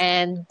whatever,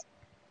 and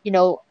you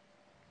know,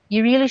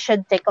 you really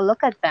should take a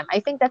look at them. I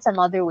think that's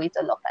another way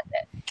to look at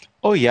it.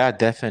 Oh yeah,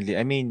 definitely.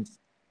 I mean,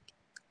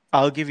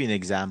 I'll give you an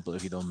example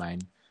if you don't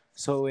mind.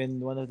 So in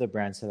one of the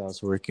brands that I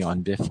was working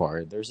on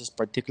before, there's this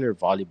particular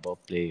volleyball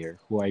player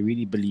who I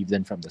really believed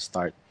in from the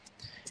start.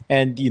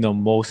 And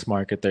most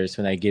marketers,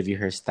 when I give you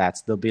her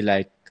stats, they'll be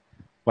like,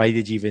 "Why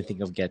did you even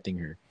think of getting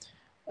her?"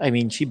 I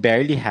mean, she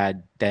barely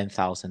had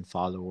 10,000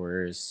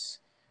 followers.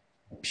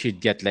 She'd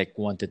get like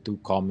one to two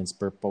comments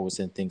per post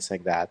and things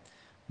like that.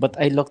 But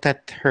I looked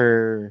at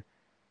her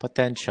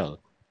potential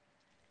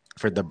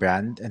for the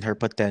brand and her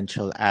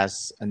potential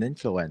as an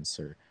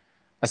influencer,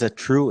 as a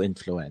true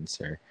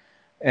influencer.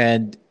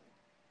 And,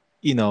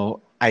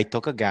 I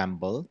took a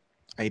gamble.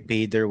 I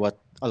paid her what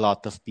a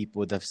lot of people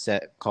would have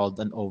said called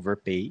an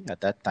overpay at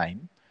that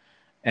time.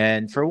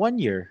 And for 1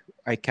 year,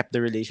 I kept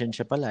the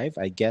relationship alive.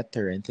 I get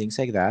her and things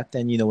like that.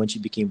 And when she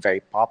became very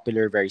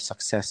popular, very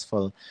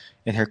successful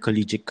in her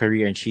collegiate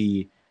career, and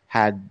she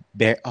had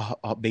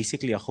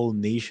basically a whole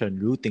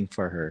nation rooting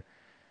for her,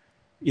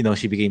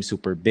 she became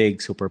super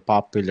big, super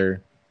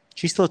popular.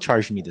 She still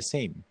charged me the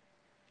same.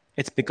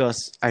 It's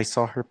because I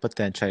saw her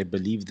potential. I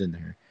believed in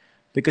her.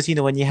 Because,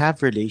 when you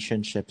have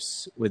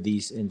relationships with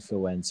these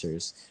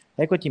influencers,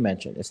 like what you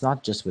mentioned, it's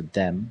not just with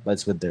them, but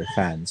it's with their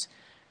fans.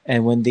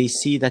 And when they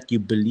see that you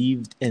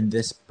believed in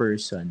this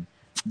person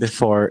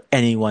before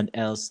anyone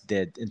else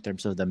did in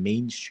terms of the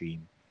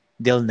mainstream,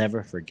 they'll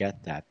never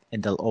forget that.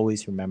 And they'll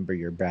always remember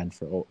your brand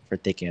for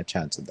taking a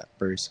chance on that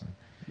person.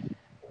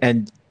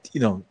 And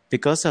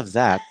because of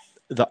that,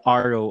 the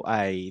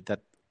ROI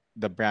that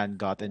the brand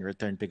got in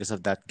return because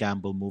of that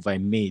gamble move I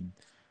made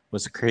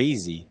was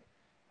crazy.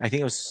 I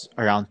think it was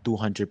around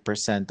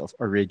 200% of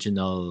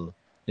original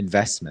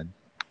investment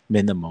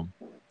minimum.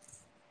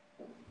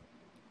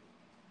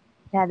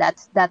 Yeah,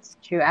 that's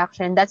true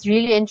actually, and that's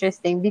really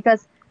interesting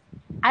because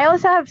I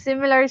also have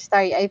similar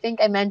story. I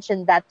think I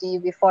mentioned that to you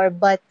before,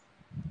 but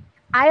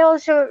I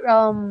also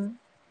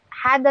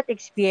had that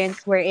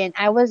experience wherein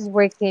I was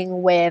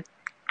working with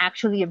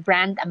actually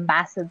brand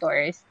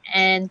ambassadors,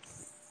 and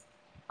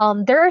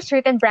there are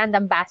certain brand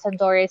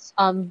ambassadors,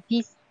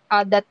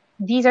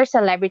 these are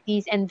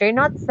celebrities, and they're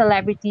not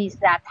celebrities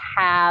that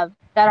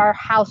are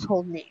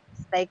household names.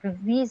 Like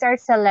these are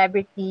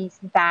celebrities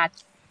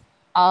that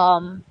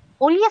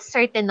only a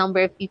certain number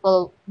of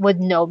people would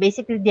know.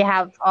 Basically, they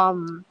have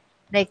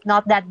like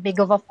not that big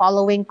of a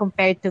following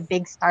compared to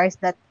big stars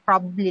that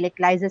probably like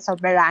Liza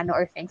Soberano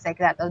or things like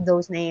that, of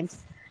those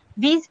names.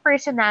 These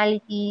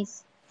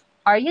personalities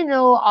are,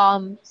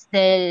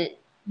 still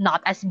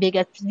not as big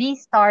as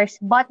these stars,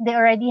 but they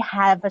already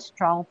have a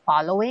strong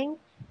following.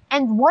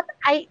 And what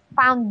I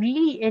found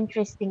really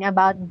interesting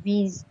about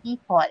these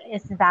people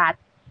is that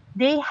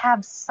they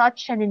have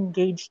such an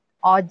engaged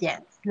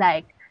audience.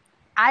 Like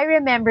I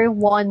remember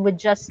one would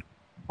just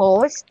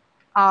post,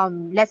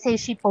 let's say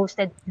she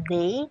posted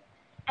today,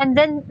 and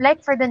then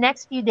like for the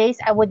next few days,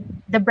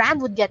 the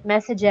brand would get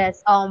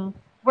messages,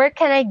 where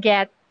can I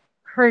get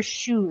her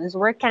shoes?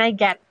 Where can I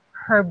get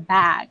her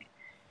bag?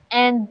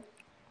 And,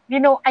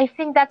 I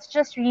think that's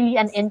just really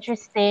an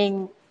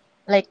interesting,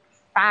 like,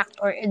 fact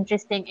or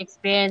interesting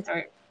experience,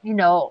 or,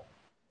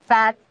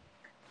 that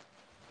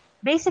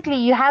basically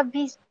you have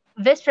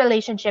this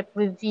relationship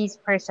with these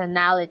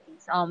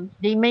personalities.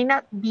 They may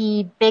not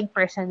be big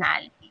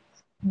personalities,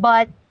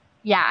 but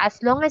yeah,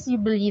 as long as you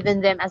believe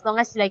in them, as long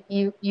as like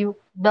you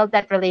build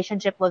that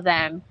relationship with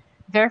them,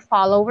 their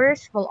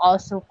followers will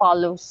also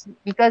follow suit,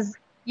 because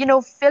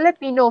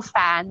Filipino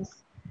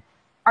fans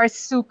are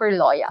super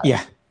loyal.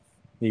 Yeah,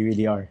 they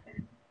really are.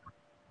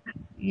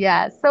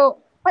 Yeah. So,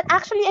 but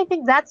actually, I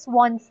think that's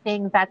one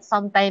thing that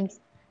sometimes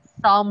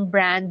some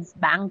brands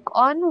bank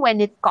on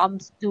when it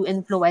comes to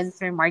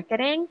influencer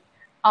marketing.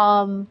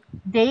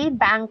 They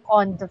bank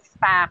on the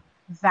fact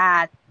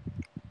that,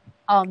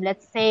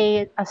 let's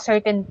say a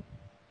certain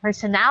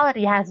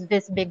personality has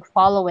this big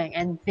following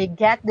and they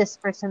get this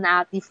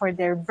personality for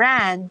their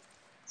brand.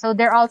 So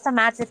they're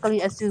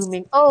automatically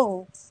assuming,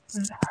 oh,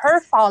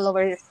 her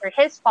followers or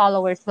his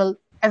followers will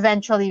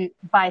eventually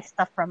buy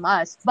stuff from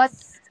us. But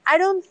I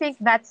don't think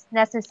that's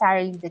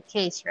necessarily the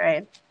case,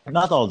 right?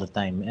 Not all the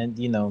time. And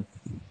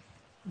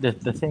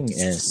the thing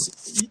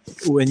is,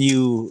 when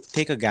you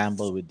take a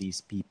gamble with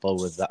these people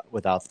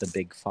without the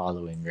big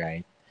following,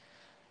 right?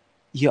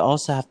 You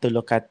also have to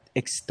look at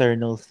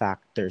external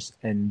factors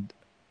and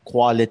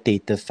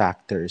qualitative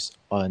factors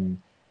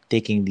on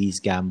taking these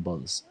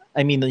gambles.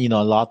 I mean,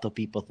 a lot of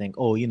people think,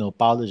 oh,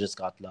 Paolo just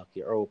got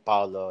lucky, or oh,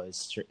 Paolo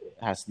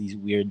has these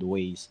weird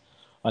ways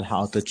on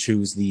how to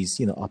choose these,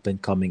 up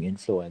and coming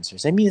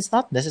influencers. I mean, it's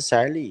not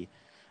necessarily,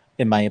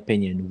 in my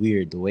opinion,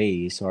 weird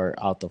ways or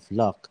out of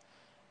luck.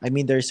 I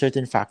mean, there are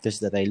certain factors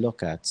that I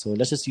look at. So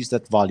let's just use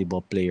that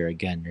volleyball player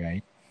again,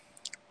 right?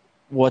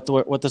 What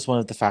was one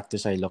of the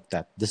factors I looked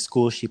at? The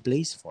school she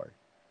plays for.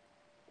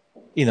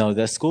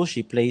 The school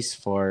she plays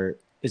for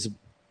is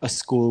a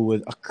school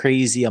with a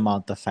crazy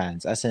amount of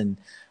fans, as in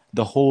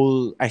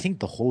I think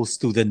the whole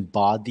student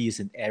body is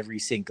in every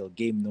single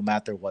game, no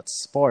matter what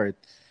sport,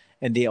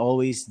 and they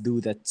always do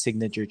that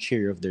signature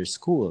cheer of their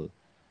school.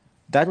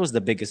 That was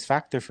the biggest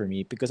factor for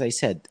me because I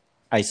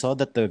saw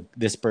that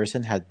this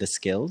person had the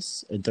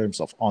skills in terms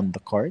of on the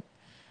court,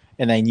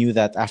 and I knew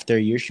that after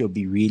a year she'll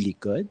be really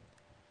good.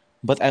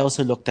 But I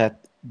also looked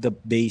at the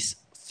base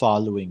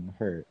following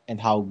her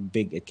and how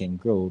big it can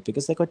grow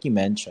because, like what you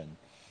mentioned,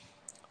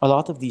 a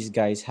lot of these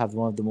guys have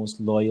one of the most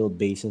loyal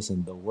bases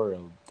in the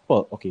world.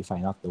 Well, okay,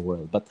 fine, not the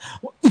world, but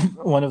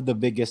one of the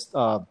biggest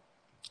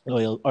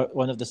loyal, or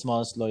one of the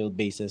smallest loyal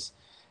bases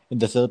in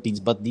the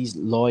Philippines. But these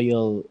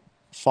loyal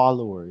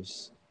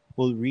followers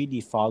will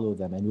really follow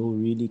them and will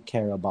really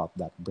care about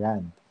that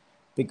brand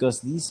because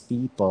these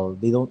people,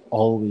 they don't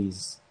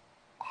always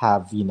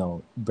have,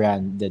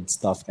 branded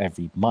stuff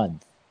every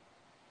month,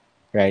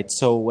 right?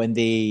 So when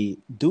they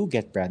do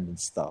get branded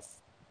stuff,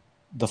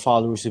 the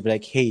followers will be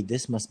like, hey,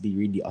 this must be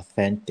really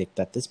authentic,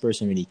 that this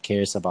person really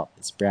cares about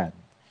this brand.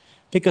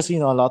 Because, a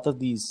lot of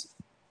these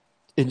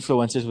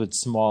influencers with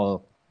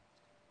small,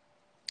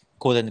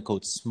 quote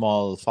unquote,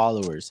 small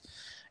followers,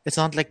 it's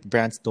not like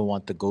brands don't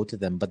want to go to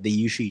them, but they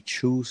usually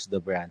choose the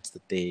brands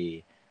that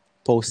they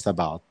post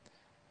about.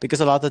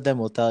 Because a lot of them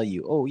will tell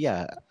you, oh,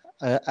 yeah,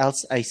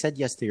 I said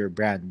yes to your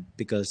brand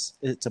because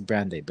it's a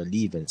brand I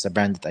believe in. It's a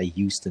brand that I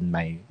used in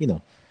my,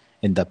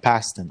 in the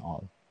past and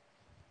all.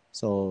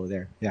 So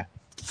there, yeah.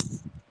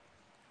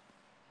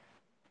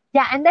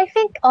 Yeah, and I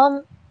think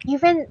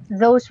even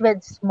those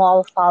with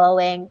small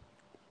following,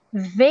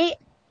 they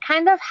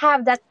kind of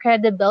have that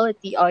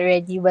credibility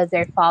already with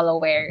their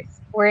followers,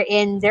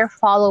 wherein their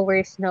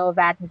followers know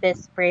that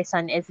this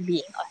person is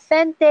being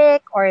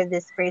authentic or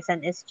this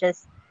person is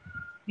just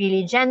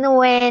really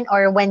genuine,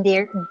 or when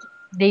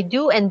they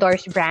do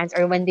endorse brands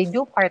or when they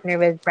do partner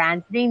with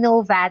brands, they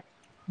know that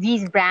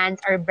these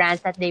brands are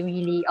brands that they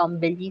really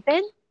believe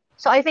in.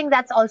 So I think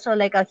that's also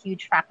like a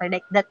huge factor,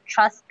 like the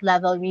trust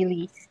level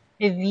really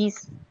with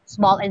these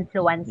small Yeah.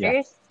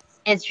 influencers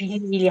is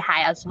really really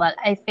high as well.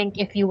 I think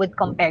if you would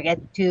compare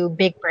it to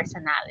big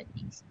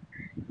personalities,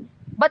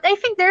 but I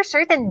think there are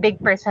certain big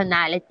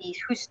personalities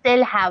who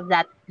still have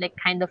that like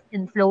kind of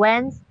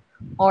influence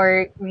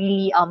or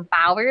really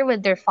power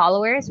with their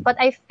followers. But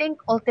I think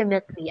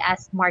ultimately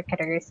as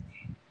marketers,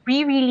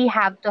 we really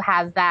have to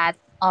have that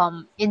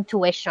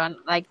intuition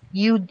like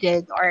you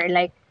did, or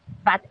like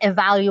that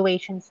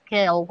evaluation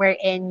skill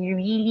wherein you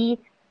really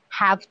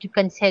have to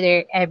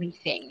consider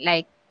everything.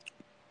 Like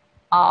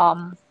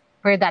um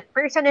where that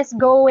person is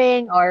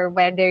going, or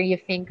whether you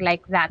think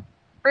like that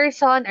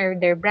person or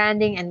their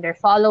branding and their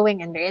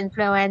following and their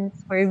influence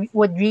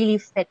would really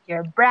fit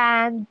your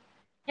brand.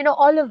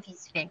 All of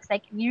these things,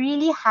 like you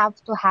really have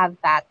to have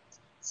that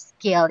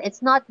skill.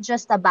 It's not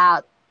just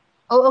about,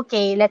 oh,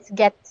 okay, let's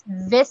get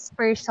this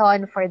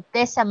person for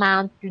this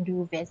amount to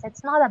do this.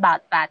 It's not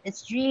about that.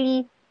 It's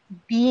really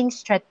being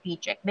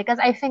strategic, because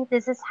I think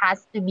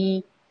has to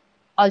be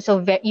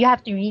also you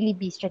have to really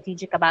be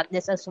strategic about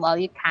this as well.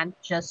 You can't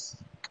just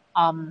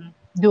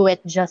do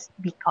it just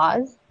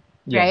because,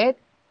 Yeah, right?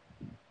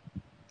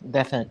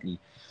 definitely.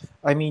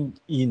 I mean,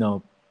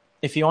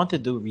 if you want to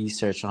do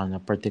research on a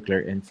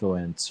particular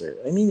influencer,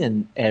 I mean,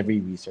 in every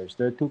research,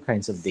 there are two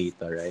kinds of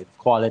data, right?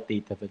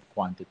 Qualitative and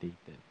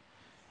quantitative.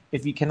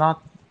 If you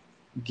cannot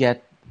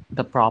get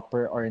the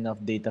proper or enough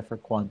data for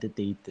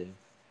quantitative,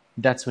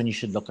 that's when you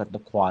should look at the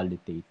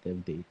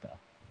qualitative data.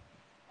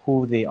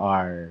 Who they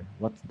are,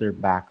 what's their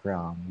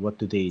background, what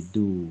do they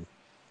do,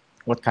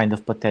 what kind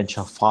of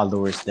potential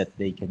followers that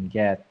they can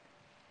get,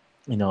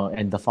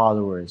 and the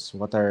followers,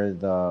 what are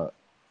the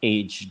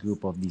age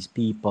group of these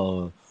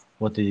people,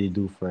 what do they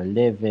do for a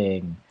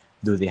living,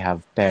 do they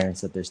have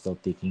parents that they're still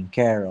taking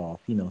care of,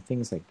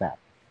 things like that.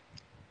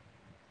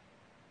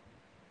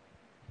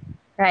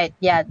 Right.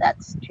 Yeah,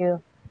 that's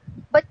true.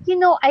 But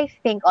I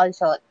think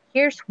also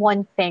here's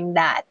one thing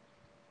that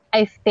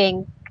I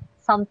think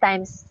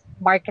sometimes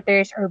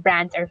marketers or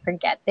brands are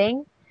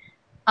forgetting.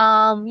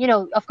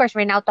 Of course,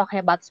 we're now talking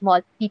about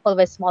small people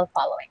with small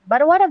following,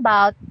 but what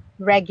about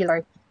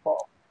regular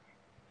people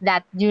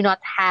that do not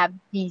have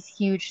these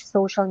huge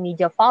social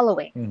media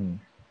following?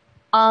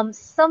 Mm-hmm.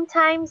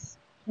 Sometimes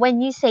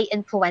when you say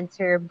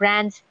influencer,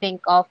 brands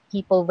think of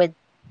people with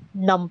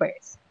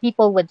numbers,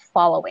 people with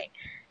following.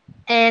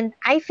 And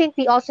I think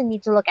we also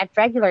need to look at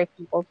regular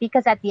people,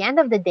 because at the end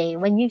of the day,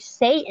 when you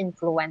say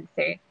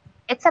influencer,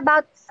 it's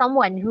about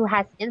someone who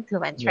has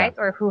influence, Yeah, right?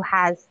 Or who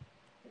has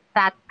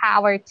that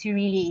power to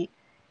really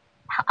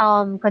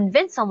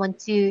convince someone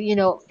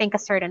to, think a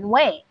certain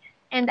way.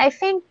 And I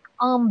think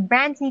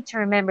brands need to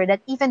remember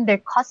that even their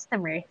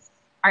customers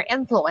are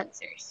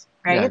influencers,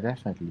 yeah, right?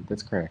 definitely,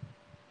 that's correct.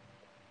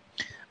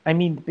 I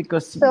mean,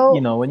 because So,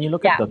 when you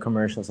look at yeah. the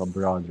commercials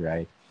abroad,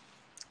 right?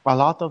 A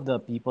lot of the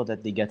people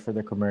that they get for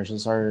the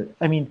commercials are,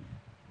 I mean,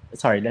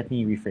 sorry, let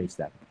me rephrase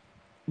that.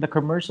 The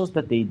commercials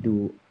that they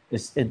do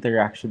is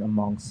interaction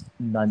amongst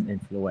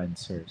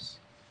non-influencers.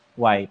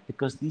 Why?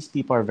 Because these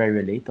people are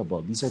very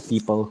relatable. These are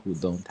people who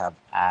don't have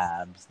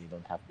abs, they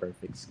don't have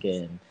perfect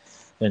skin,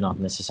 they're not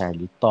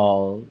necessarily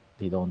tall,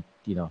 they don't,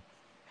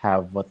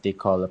 have what they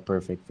call a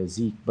perfect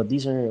physique. But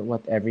these are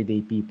what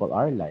everyday people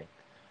are like.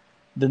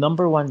 The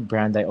number one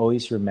brand I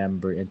always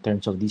remember in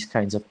terms of these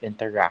kinds of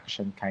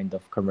interaction kind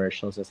of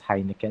commercials is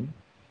Heineken.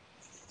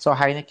 So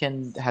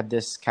Heineken had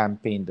this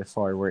campaign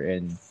before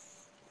wherein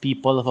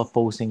people of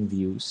opposing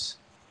views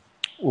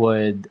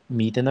would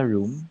meet in a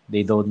room.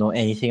 They don't know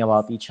anything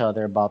about each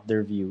other, about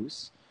their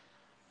views,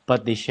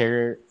 but they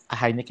share a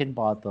Heineken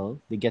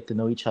bottle. They get to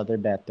know each other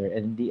better.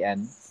 And in the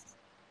end,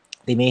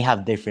 they may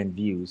have different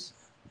views,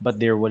 but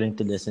they're willing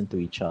to listen to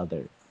each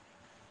other.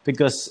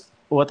 Because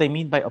what I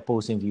mean by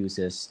opposing views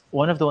is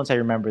one of the ones I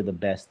remember the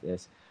best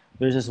is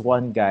there's this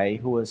one guy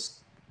who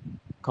was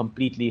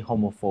completely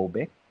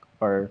homophobic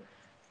or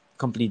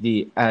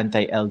completely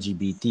anti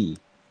LGBT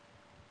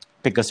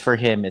because for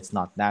him it's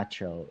not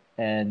natural.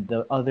 And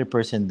the other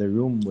person in the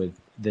room with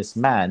this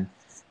man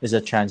is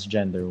a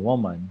transgender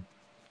woman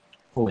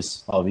who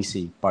is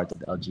obviously part of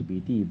the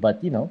LGBT.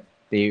 But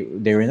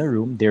they're in a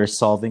room, they're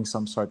solving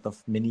some sort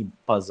of mini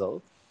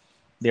puzzle.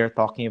 They're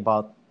talking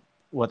about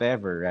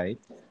whatever, right?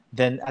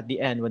 Then at the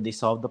end, when they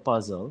solve the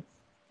puzzle,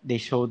 they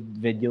showed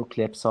video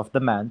clips of the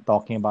man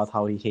talking about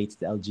how he hates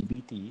the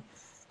LGBT.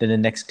 Then the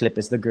next clip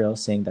is the girl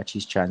saying that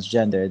she's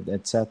transgendered,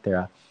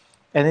 etc.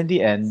 And in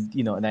the end,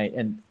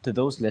 and to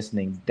those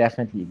listening,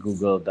 definitely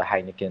Google the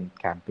Heineken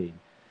campaign.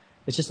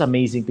 It's just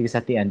amazing because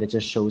at the end, it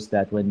just shows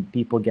that when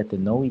people get to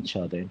know each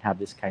other and have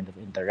this kind of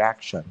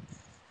interaction,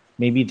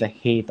 maybe the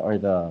hate or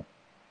the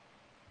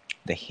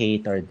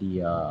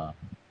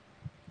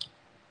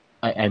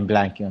I'm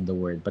blanking on the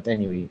word, but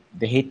anyway,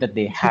 the hate that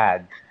they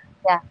had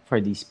Yeah.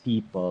 for these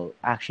people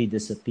actually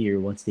disappear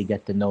once they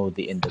get to know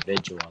the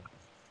individual.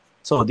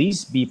 So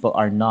these people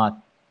are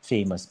not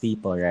famous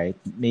people, right?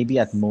 Maybe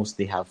at most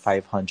they have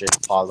 500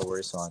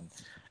 followers on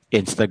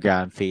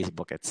Instagram,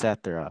 Facebook,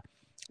 etc.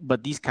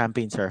 But these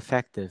campaigns are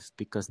effective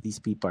because these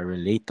people are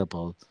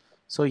relatable.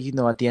 So,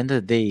 at the end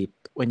of the day,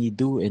 when you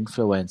do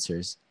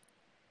influencers,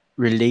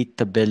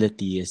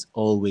 relatability is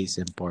always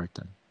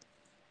important.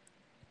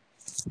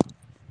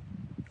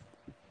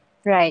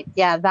 Right.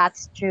 Yeah,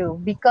 that's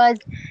true. Because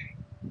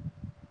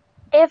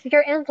if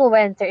your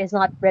influencer is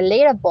not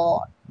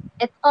relatable,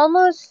 it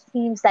almost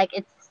seems like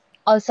it's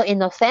also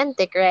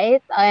inauthentic,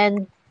 right?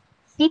 And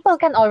people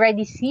can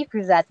already see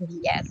through that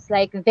BS.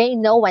 Like they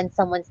know when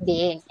someone's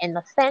being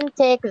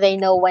inauthentic, they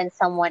know when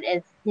someone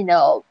is,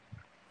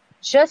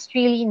 just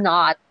really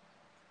not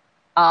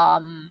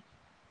um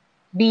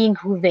being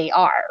who they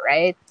are,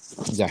 right?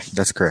 Yeah,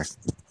 that's correct.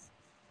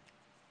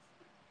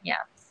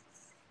 Yeah.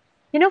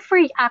 For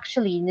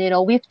actually,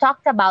 we've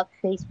talked about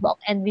Facebook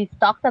and we've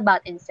talked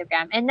about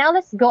Instagram, and now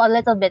let's go a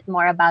little bit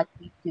more about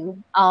YouTube.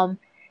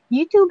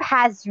 YouTube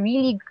has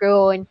really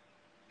grown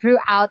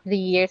throughout the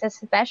years,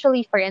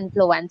 especially for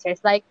influencers.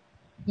 Like,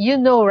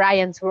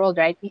 Ryan's World,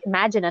 right?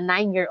 Imagine a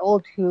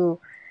 9-year-old who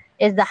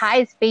is the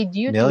highest paid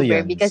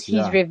YouTuber because Millions, he's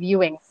yeah.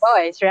 reviewing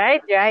toys,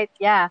 right? Right,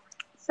 yeah.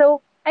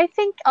 So I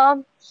think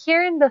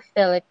here in the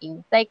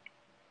Philippines, like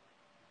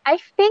I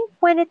think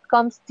when it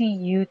comes to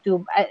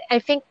YouTube, I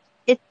think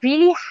it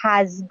really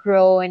has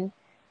grown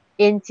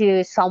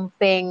into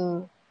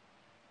something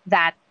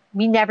that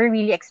we never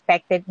really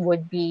expected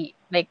would be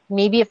like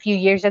maybe a few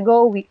years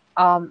ago.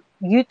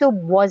 YouTube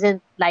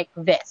wasn't like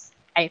this.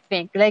 I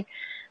think like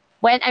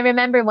when I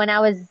remember when I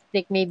was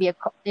like maybe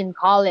in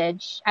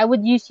college, I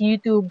would use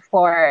YouTube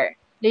for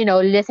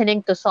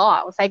listening to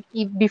songs. Like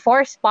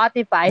before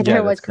Spotify, Yeah,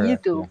 there that's was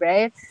correct. YouTube, Yeah.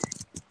 right?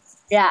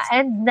 Yeah,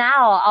 and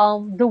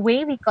now the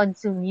way we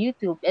consume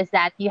YouTube is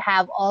that you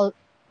have all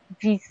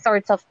these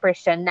sorts of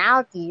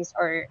personalities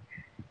or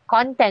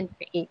content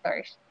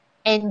creators.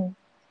 And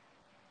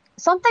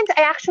sometimes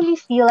I actually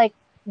feel like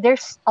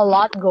there's a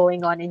lot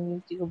going on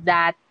in YouTube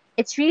that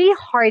it's really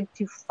hard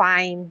to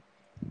find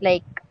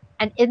like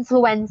an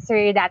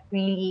influencer that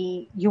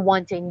really you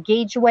want to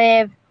engage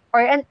with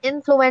or an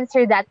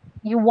influencer that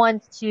you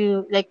want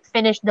to like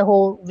finish the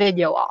whole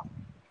video off.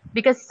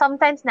 Because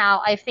sometimes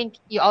now, I think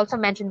you also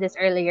mentioned this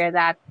earlier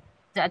that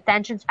the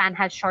attention span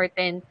has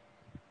shortened.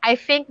 I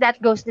think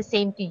that goes the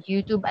same to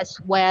YouTube as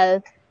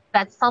well.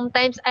 That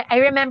sometimes I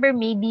remember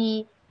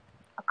maybe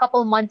a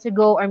couple months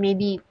ago or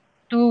maybe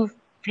 2,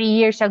 3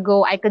 years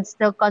ago, I could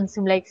still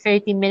consume like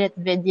 30-minute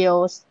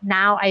videos.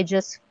 Now I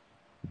just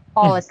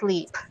fall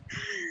asleep.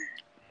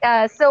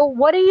 So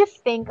what do you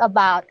think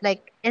about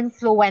like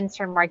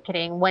influencer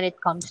marketing when it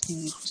comes to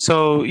YouTube?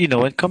 So,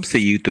 when it comes to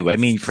YouTube, I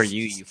mean, for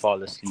you, you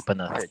fall asleep on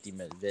a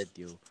 30-minute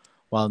video.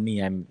 While me,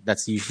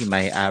 that's usually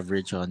my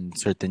average on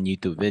certain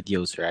YouTube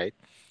videos, right?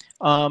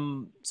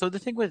 So the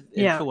thing with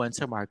Yeah.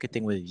 influencer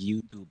marketing with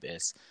YouTube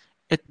is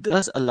it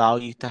does allow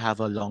you to have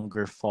a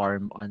longer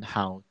form on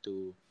how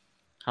to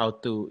how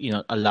to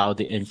allow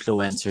the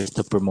influencers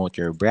to promote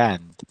your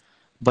brand,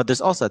 but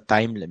there's also a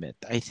time limit.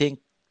 I think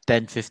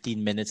 10-15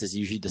 minutes is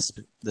usually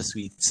the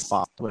sweet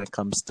spot when it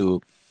comes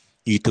to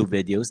YouTube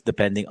videos,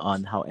 depending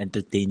on how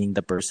entertaining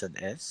the person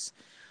is.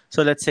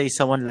 So let's say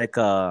someone like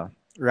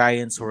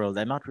Ryan's World.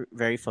 I'm not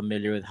very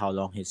familiar with how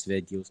long his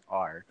videos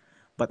are,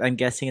 but I'm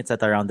guessing it's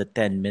at around the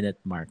 10-minute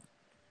mark.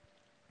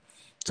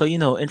 So,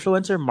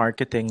 influencer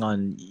marketing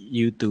on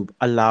YouTube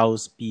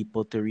allows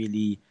people to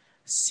really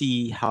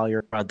see how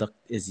your product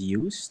is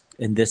used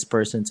in this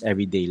person's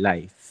everyday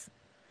life.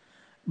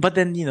 But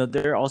then,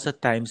 there are also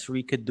times where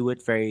you could do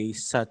it very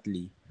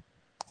subtly.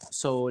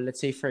 So,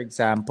 let's say, for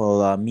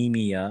example,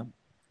 Mimia,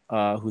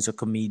 who's a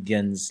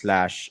comedian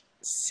slash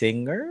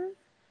singer,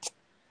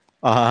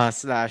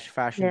 slash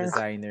fashion Yeah.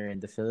 designer in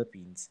the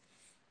Philippines.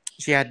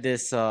 She had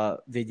this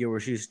video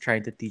where she was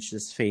trying to teach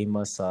this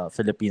famous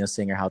Filipino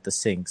singer how to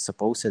sing,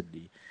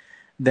 supposedly.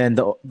 Then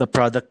the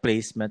product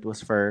placement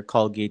was for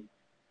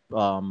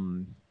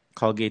um,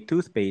 Colgate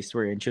toothpaste,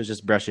 wherein she was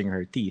just brushing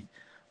her teeth.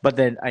 But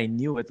then I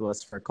knew it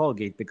was for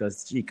Colgate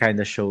because she kind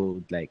of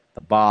showed like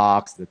the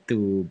box, the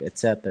tube,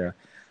 etc.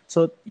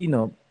 So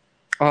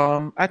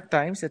at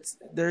times it's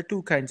there are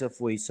two kinds of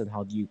ways on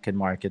how you can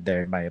market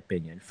there, in my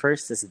opinion.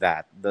 First is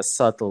that the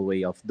subtle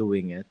way of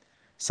doing it,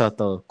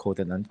 subtle quote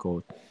and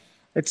unquote.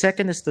 The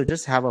second is to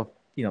just have a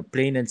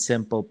plain and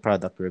simple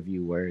product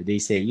review where they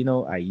say,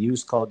 I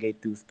use Colgate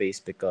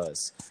toothpaste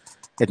because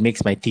it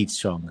makes my teeth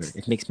stronger.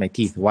 It makes my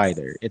teeth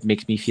whiter. It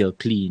makes me feel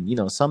clean.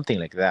 Something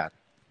like that.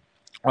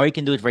 Or you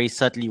can do it very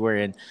subtly,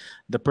 wherein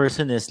the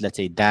person is, let's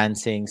say,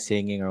 dancing,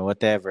 singing, or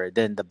whatever.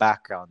 Then the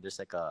background, there's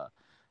like a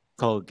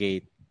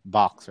Colgate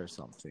box or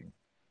something.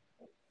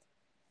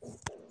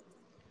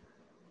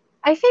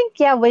 I think,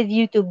 yeah, with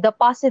YouTube, the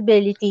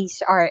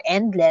possibilities are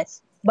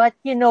endless. But,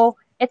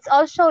 it's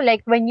also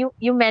like when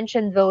you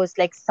mentioned those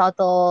like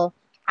subtle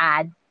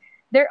ads,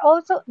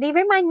 they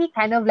remind me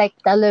kind of like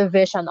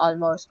television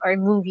almost, or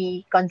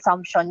movie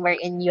consumption,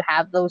 wherein you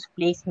have those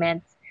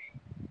placements.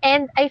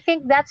 And I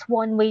think that's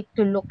one way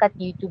to look at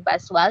YouTube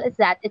as well, is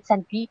that it's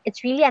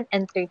really an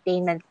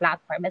entertainment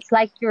platform. It's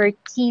like your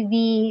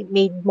TV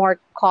made more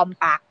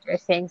compact or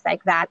things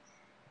like that.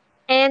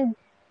 And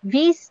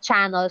these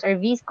channels or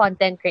these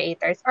content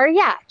creators, or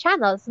yeah,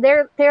 channels,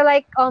 they're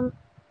like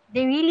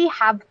they really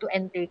have to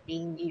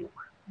entertain you.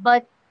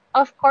 But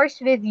of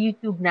course, with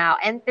YouTube now,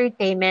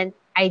 entertainment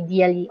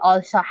ideally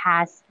also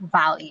has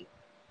value.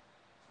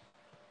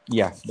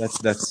 Yeah,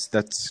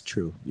 that's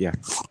true. Yeah.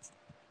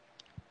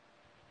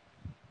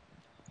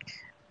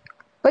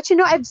 But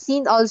I've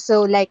seen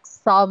also like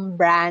some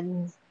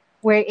brands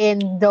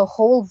wherein the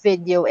whole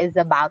video is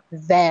about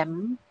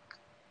them.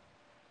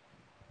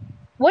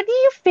 What do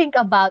you think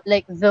about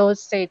like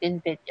those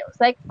certain videos?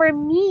 Like for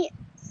me,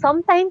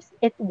 sometimes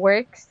it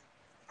works,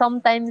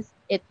 sometimes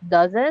it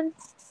doesn't,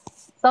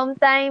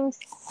 sometimes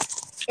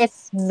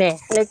it's meh.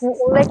 Like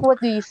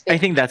what do you I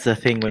think? think that's the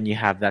thing when you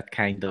have that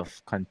kind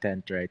of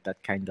content, right?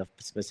 That kind of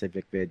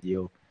specific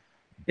video.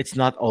 It's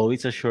not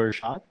always a sure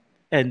shot.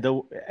 And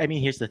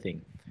here's the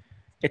thing.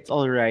 It's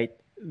all right.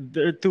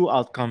 There are two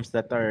outcomes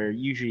that are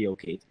usually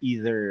okay. It's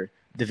either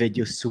the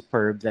video is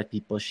superb that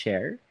people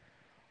share,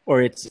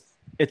 or it's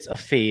a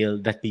fail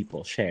that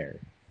people share.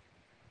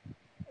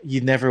 You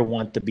never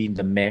want to be in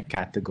the meh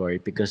category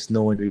because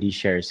no one really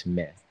shares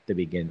meh to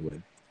begin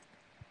with.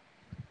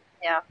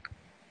 Yeah,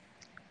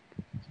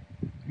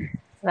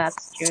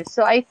 that's true.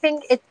 So I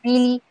think it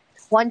really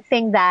one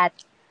thing that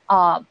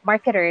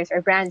marketers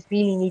or brands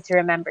really need to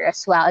remember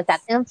as well is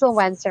that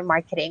influencer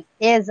marketing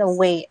is a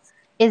way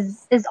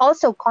is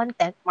also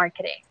content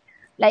marketing.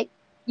 Like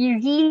you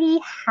really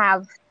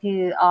have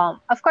to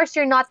of course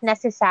you're not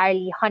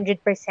necessarily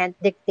 100%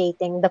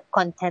 dictating the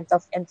content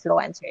of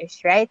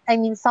influencers, right? I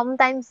mean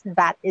sometimes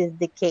that is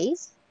the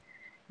case,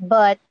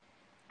 but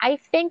I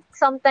think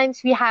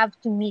sometimes we have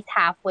to meet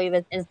halfway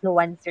with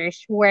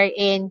influencers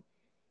wherein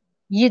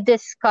you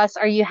discuss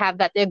or you have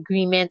that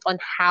agreement on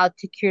how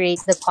to curate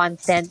the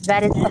content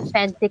that is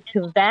authentic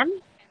to them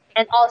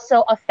and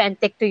also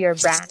authentic to your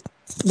brand.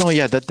 No,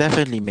 yeah, that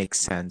definitely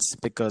makes sense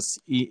because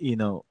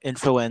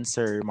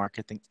influencer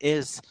marketing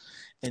is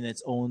in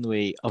its own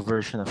way a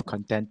version of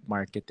content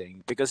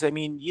marketing because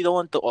you don't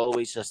want to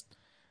always just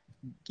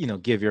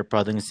give your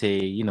product and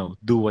say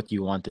do what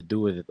you want to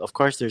do with it. Of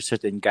course, there's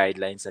certain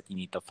guidelines that you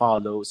need to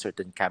follow,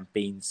 certain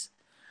campaigns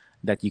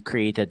that you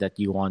created that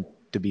you want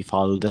to be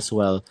followed as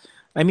well.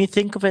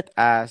 Think of it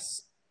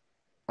as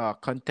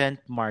content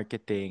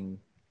marketing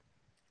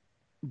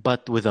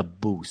but with a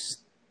boost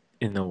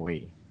in a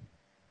way,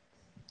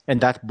 and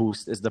that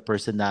boost is the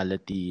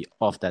personality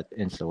of that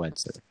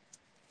influencer.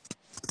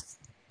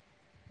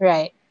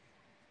 Right.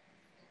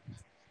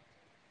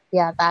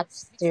 Yeah,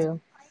 that's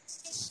true.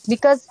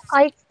 Because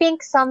I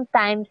think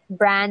sometimes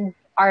brands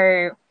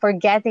are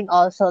forgetting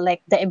also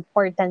like the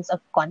importance of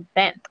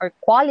content or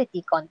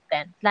quality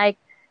content. Like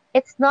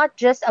it's not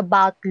just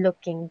about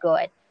looking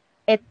good.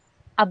 It's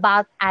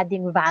about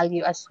adding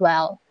value as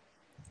well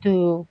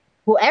to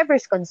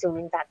whoever's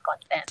consuming that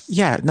content.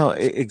 Yeah, no,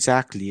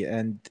 exactly.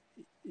 And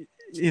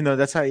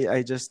that's how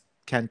I just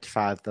can't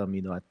fathom,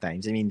 at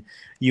times. I mean,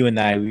 you and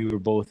I, we were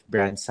both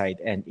brand side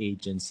and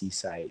agency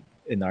side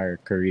in our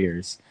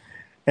careers.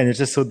 And it's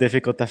just so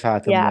difficult to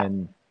fathom Yeah.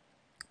 when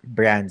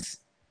brands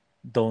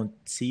don't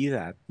see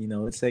that.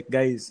 It's like,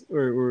 guys,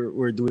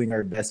 we're doing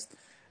our best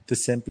to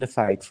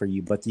simplify it for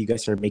you, but you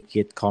guys are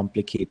making it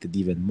complicated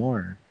even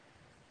more.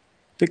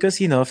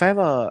 Because, if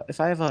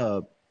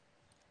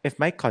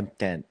my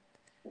content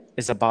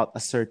is about a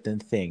certain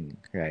thing,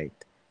 right?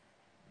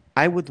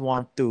 I would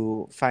want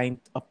to find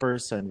a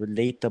person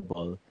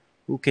relatable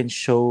who can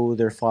show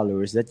their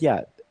followers that,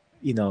 yeah,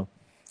 you know,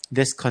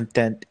 this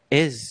content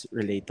is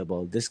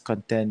relatable. This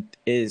content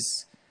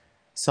is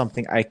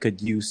something I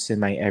could use in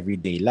my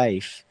everyday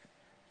life.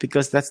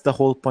 Because that's the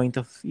whole point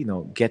of,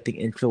 getting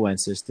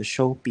influencers to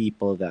show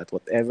people that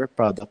whatever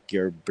product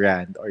your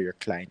brand or your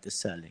client is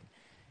selling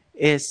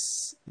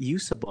is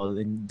usable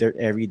in their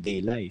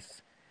everyday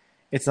life.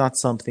 It's not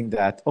something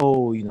that,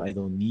 oh, I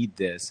don't need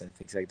this and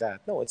things like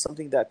that. No, it's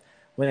something that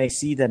when I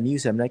see them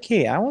use it, I'm like,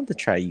 hey, I want to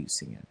try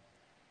using it.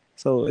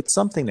 So it's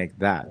something like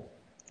that.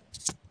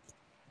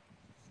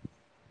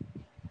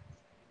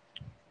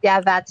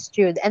 Yeah, that's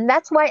true. And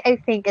that's why I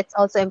think it's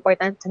also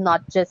important to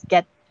not just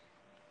get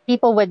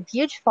people with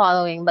huge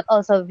following, but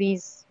also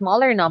these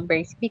smaller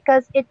numbers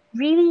because it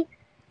really,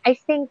 I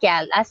think,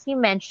 yeah, as you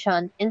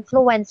mentioned,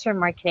 influencer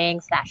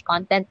marketing slash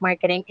content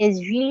marketing is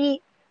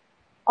really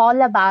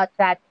all about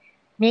that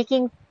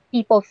making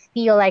people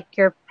feel like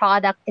your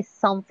product is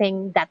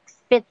something that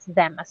fits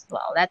them as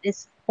well, that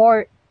is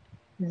for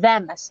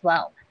them as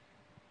well.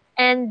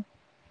 And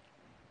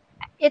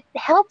it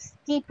helps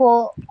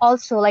people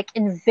also like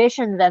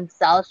envision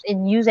themselves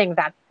in using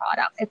that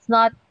product. It's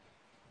not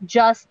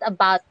just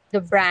about the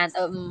brand.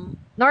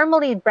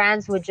 Normally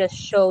brands would just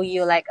show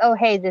you like, oh,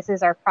 hey, this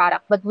is our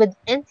product. But with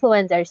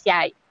influencers,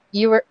 yeah,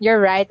 you're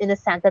right in the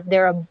sense that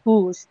they're a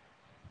boost.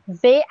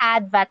 They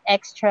add that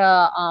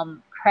extra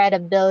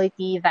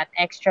credibility, that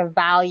extra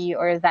value,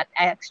 or that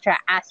extra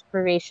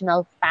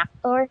aspirational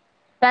factor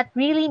that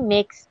really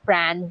makes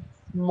brands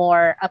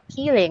more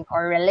appealing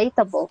or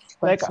relatable to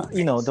Like, the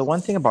consumers.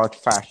 one thing about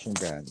fashion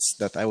brands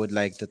that I would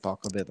like to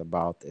talk a bit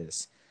about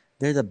is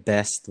they're the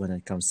best when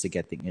it comes to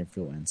getting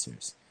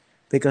influencers.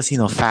 Because,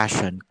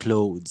 fashion,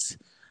 clothes,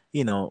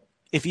 you know,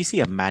 if you see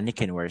a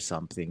mannequin wear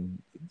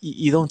something,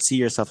 you don't see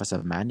yourself as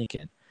a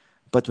mannequin.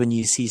 But when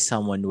you see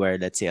someone wear,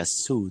 let's say, a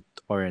suit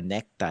or a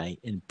necktie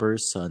in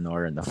person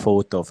or in a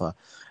photo of a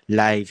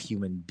live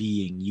human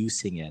being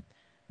using it,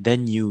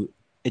 then you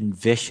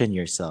envision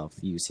yourself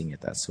using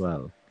it as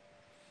well.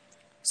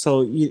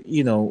 So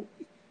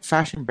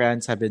fashion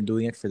brands have been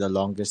doing it for the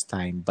longest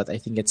time, but I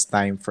think it's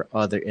time for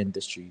other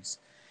industries,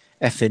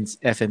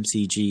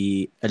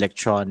 FMCG,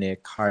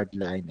 electronic,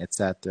 hardline,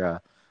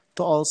 etc.,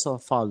 to also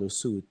follow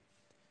suit.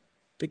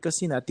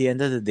 Because at the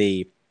end of the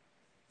day,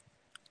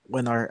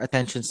 when our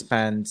attention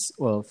spans,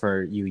 well,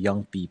 for you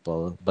young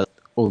people, but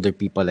older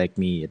people like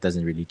me, it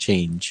doesn't really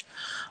change.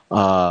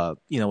 When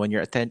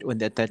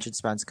the attention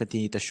spans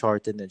continue to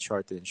shorten and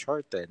shorten and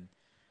shorten,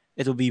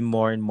 it will be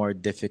more and more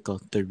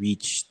difficult to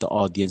reach the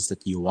audience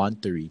that you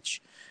want to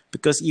reach.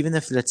 Because even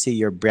if, let's say,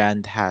 your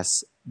brand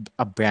has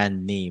a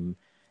brand name,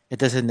 it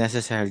doesn't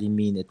necessarily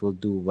mean it will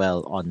do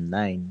well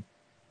online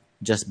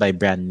just by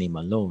brand name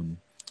alone.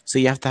 So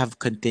you have to have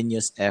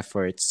continuous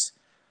efforts,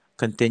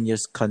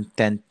 continuous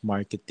content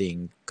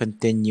marketing,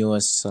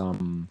 continuous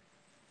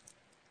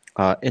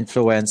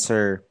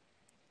influencer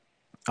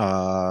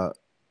uh,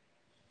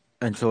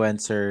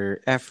 influencer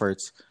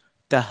efforts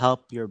to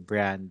help your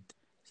brand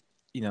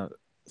you know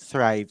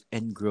thrive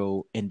and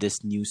grow in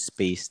this new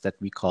space that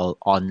we call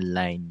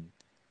online,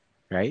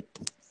 right?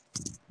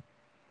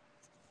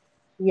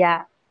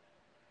 Yeah.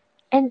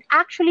 And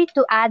actually,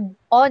 to add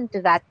on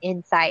to that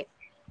insight,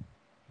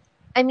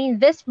 I mean,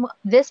 this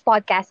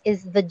podcast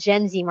is the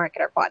Gen Z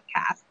Marketer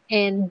podcast,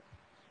 and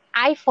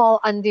I fall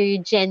under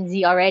Gen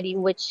Z already,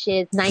 which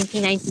is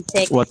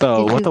 1996 to What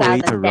a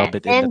way to rub 2010.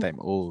 it in that And I'm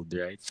old,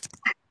 right?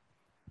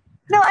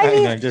 no,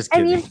 I know, I'm just I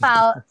kidding. mean,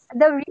 pal,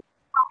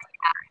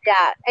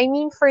 yeah, I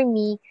mean, for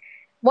me,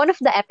 one of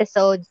the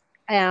episodes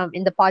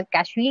in the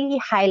podcast really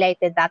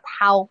highlighted that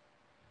how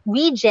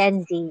we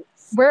Gen Z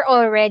we're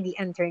already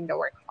entering the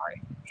workforce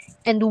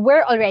and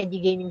we're already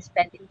gaining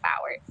spending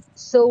power.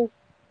 So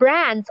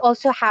brands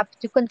also have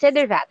to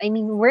consider that. I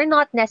mean, we're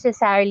not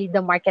necessarily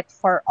the market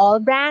for all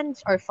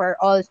brands or for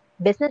all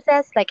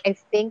businesses. Like I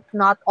think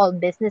not all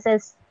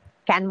businesses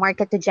can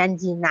market to Gen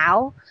Z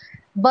now,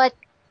 but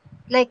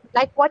like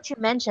what you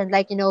mentioned,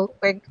 like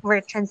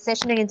we're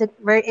transitioning into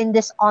we're in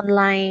this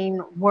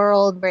online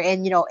world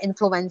wherein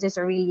influencers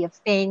are really a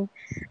thing.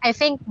 I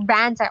think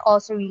brands are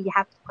also really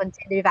have to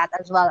consider that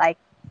as well. Like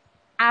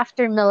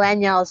after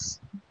millennials,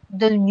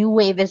 the new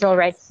wave is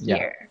already Yeah,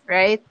 here,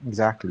 right?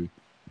 exactly.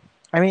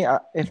 I mean,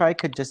 if I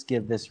could just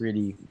give this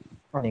really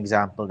an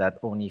example that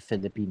only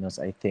Filipinos,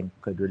 I think,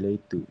 could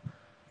relate to.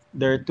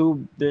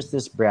 There's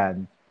this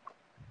brand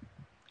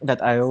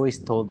that I always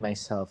told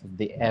myself, if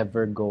they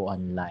ever go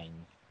online,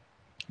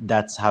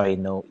 that's how I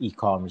know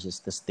e-commerce is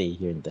to stay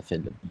here in the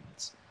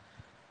Philippines.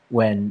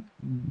 when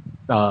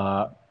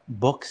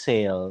book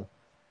sale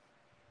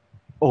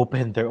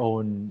opened their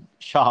own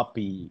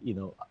Shopee,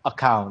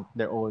 account,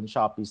 their own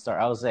Shopee store.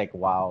 I was like,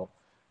 wow,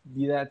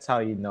 that's how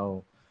you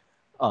know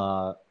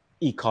uh,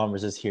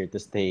 e-commerce is here to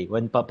stay.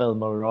 When Papel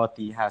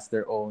Morotti has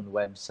their own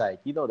website,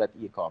 you know that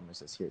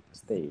e-commerce is here to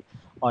stay.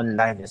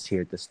 Online is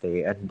here to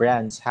stay, and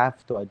brands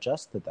have to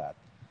adjust to that.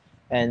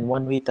 And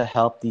one way to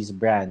help these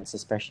brands,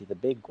 especially the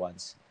big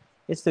ones,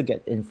 is to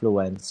get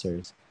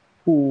influencers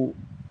who,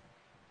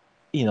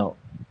 you know,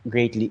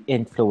 greatly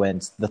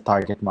influence the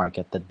target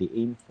market that they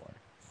aim for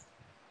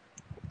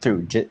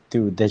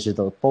through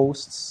digital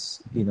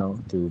posts,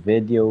 through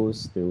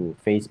videos, through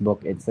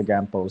Facebook,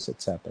 Instagram posts,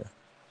 etc.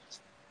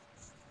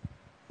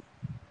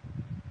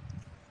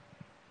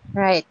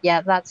 Right.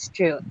 Yeah, that's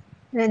true.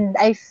 And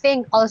I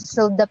think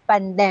also the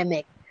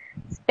pandemic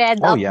sped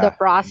Oh up the yeah,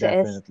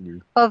 process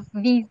definitely. of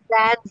these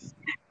brands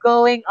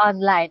going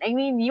online. I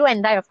mean, you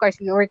and I, of course,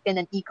 we worked in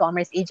an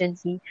e-commerce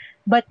agency,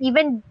 but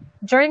even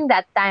during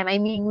that time, I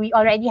mean, we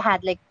already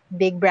had like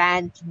big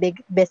brands,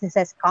 big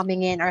businesses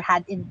coming in or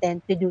had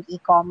intent to do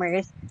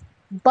e-commerce.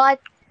 But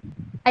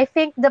I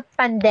think the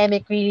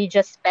pandemic really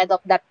just sped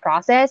up that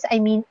process. I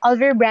mean,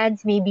 other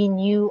brands maybe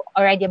knew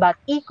already about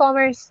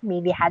e-commerce,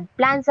 maybe had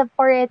plans up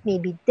for it,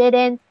 maybe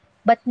didn't,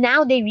 but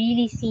now they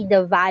really see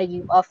the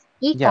value of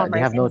Yeah, they e-commerce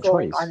have no and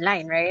going choice.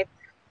 online, right?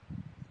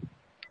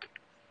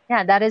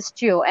 Yeah, that is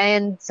true.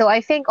 And so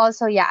I think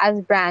also, yeah, as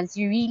brands,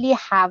 you really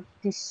have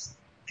to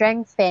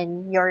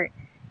strengthen your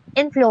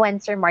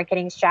influencer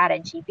marketing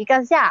strategy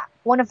because, yeah,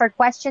 one of our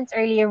questions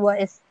earlier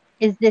was,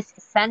 is this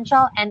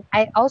essential? And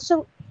I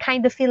also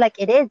kind of feel like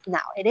it is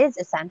now. It is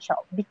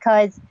essential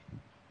because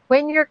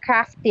when you're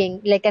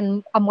crafting like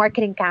a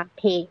marketing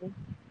campaign,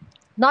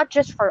 not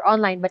just for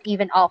online, but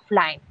even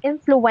offline,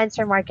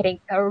 influencer marketing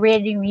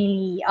really,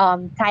 really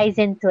ties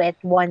into it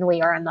one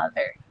way or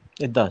another.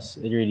 It does.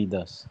 It really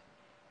does.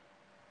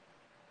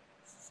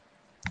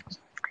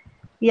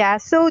 Yeah.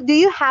 So do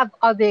you have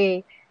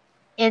other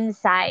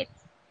insights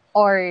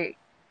or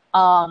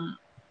um,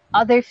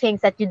 other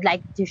things that you'd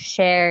like to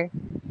share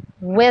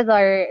with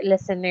our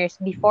listeners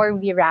before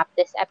we wrap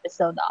this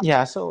episode up?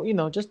 Yeah, so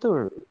just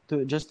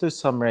to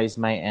summarize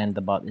my end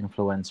about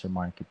influencer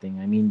marketing.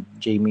 I mean,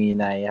 Jamie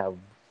and I have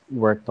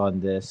worked on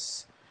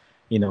this.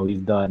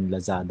 We've done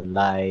Lazada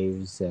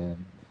lives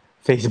and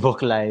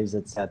Facebook lives,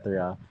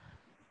 etc.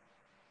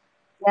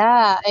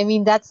 Yeah, I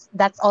mean that's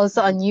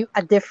also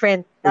a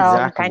different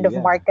Exactly, kind of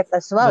yeah. market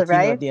as well, But at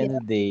right? the Yeah. end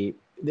of the day,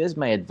 this is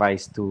my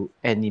advice to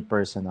any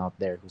person out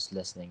there who's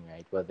listening,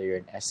 right? Whether you're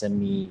an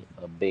SME,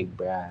 a big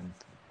brand,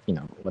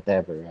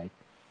 whatever, right?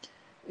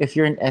 If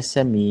you're an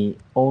SME,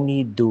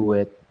 only do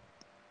it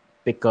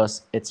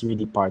because it's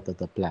really part of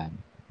the plan.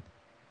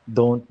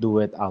 Don't do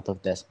it out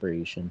of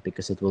desperation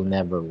because it will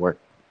never work.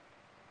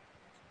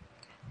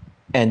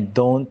 And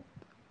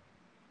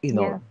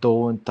Yeah.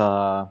 don't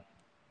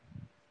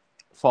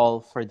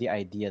fall for the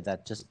idea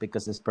that just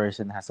because this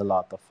person has a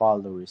lot of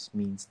followers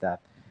means that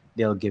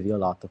they'll give you a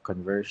lot of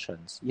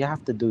conversions. You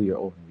have to do your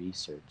own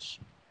research,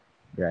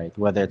 right?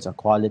 Whether it's a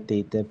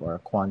qualitative or a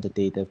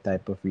quantitative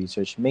type of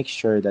research, make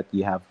sure that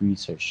you have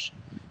research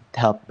to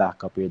help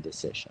back up your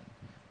decision.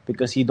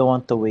 Because you don't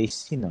want to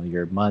waste,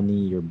 your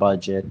money, your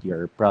budget,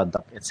 your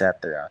product,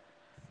 etc.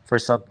 for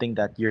something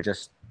that you're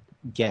just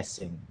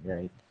guessing,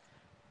 right?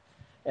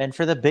 And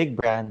for the big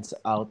brands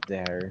out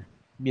there,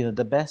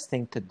 the best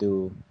thing to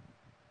do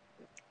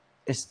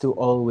is to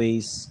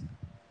always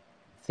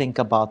think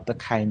about the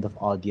kind of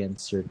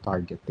audience you're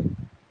targeting.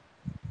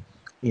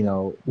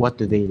 What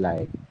do they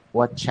like?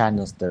 What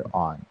channels they're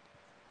on?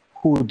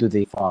 Who do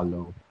they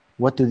follow?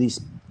 What do these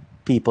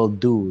people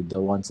do,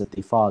 the ones that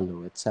they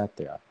follow,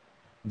 etc.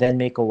 Then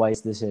make a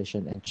wise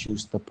decision and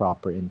choose the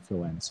proper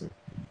influencer.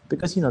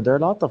 Because there are a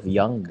lot of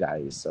young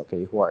guys,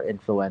 okay, who are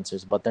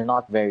influencers, but they're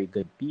not very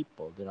good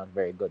people. They're not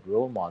very good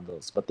role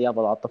models, but they have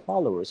a lot of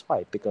followers.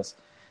 Why? Because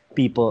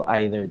people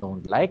either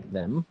don't like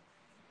them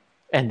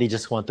and they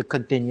just want to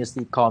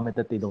continuously comment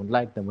that they don't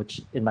like them,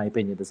 which in my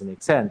opinion doesn't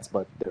make sense,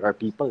 but there are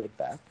people like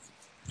that,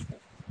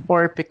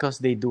 or because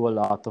they do a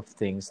lot of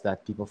things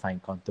that people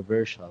find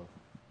controversial.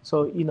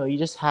 So, you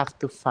just have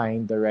to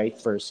find the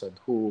right person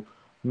who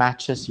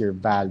matches your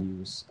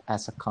values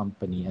as a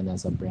company and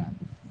as a brand.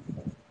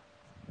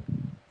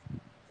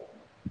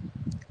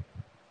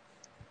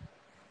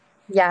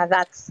 Yeah,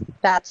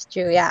 that's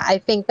true. Yeah, I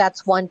think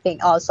that's one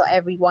thing also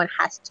everyone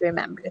has to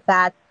remember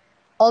that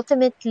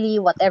ultimately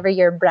whatever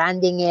your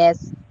branding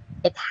is,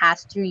 it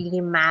has to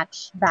really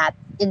match that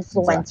Exactly.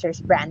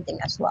 influencer's branding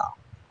as well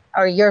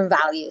or your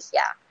values.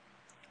 Yeah.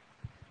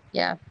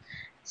 Yeah.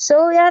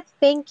 So yeah,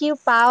 thank you,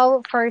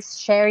 Pau, for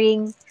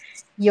sharing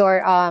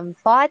your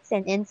thoughts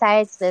and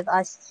insights with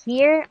us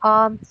here.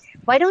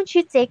 Why don't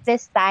you take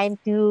this time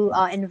to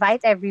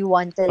invite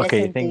everyone to Okay,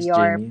 listen to thanks, your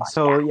Jamie.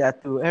 So yeah,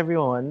 podcast? to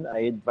everyone, I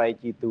invite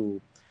you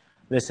to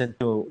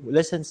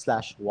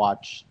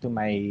listen/watch to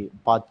my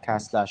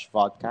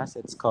podcast/vodcast.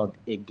 It's called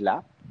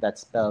Iglap.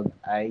 That's spelled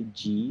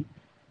IGLAP.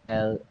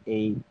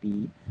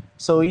 LAP.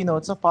 So,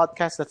 it's a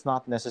podcast that's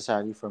not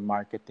necessarily for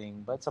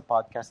marketing, but it's a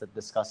podcast that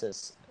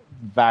discusses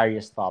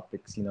various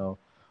topics.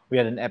 We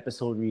had an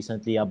episode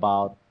recently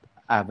about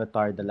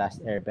Avatar, The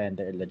Last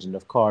Airbender, Legend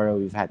of Korra.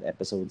 We've had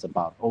episodes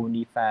about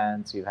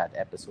OnlyFans. We've had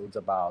episodes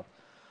about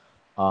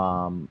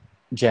um,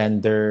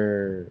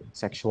 gender,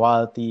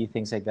 sexuality,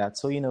 things like that.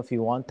 So, if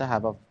you want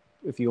to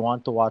if you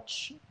want to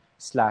watch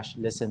slash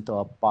listen to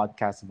a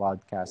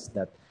podcast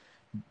that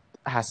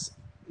has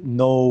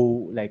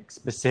no like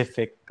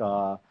specific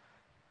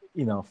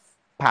you know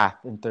path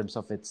in terms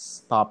of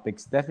its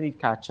topics, definitely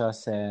catch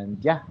us. And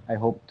yeah, I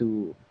hope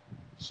to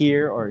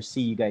hear or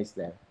see you guys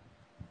there.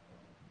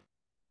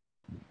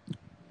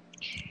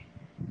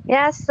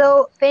 Yeah,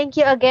 so thank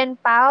you again,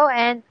 Pao.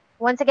 And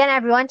once again,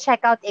 everyone,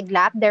 check out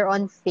Iglap. They're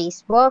on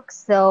Facebook.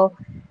 So,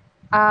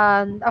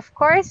 of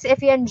course,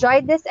 if you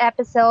enjoyed this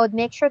episode,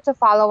 make sure to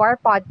follow our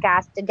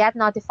podcast to get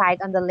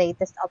notified on the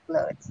latest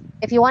uploads.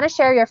 If you want to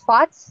share your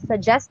thoughts,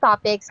 suggest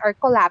topics, or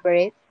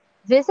collaborate,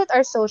 visit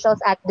our socials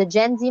at the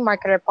Gen Z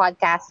Marketer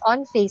Podcast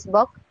on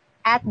Facebook,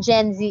 at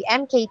Gen Z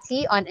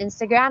MKT on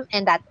Instagram,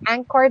 and at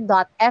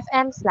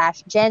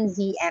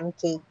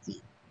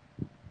anchor.fm/GenZMKT.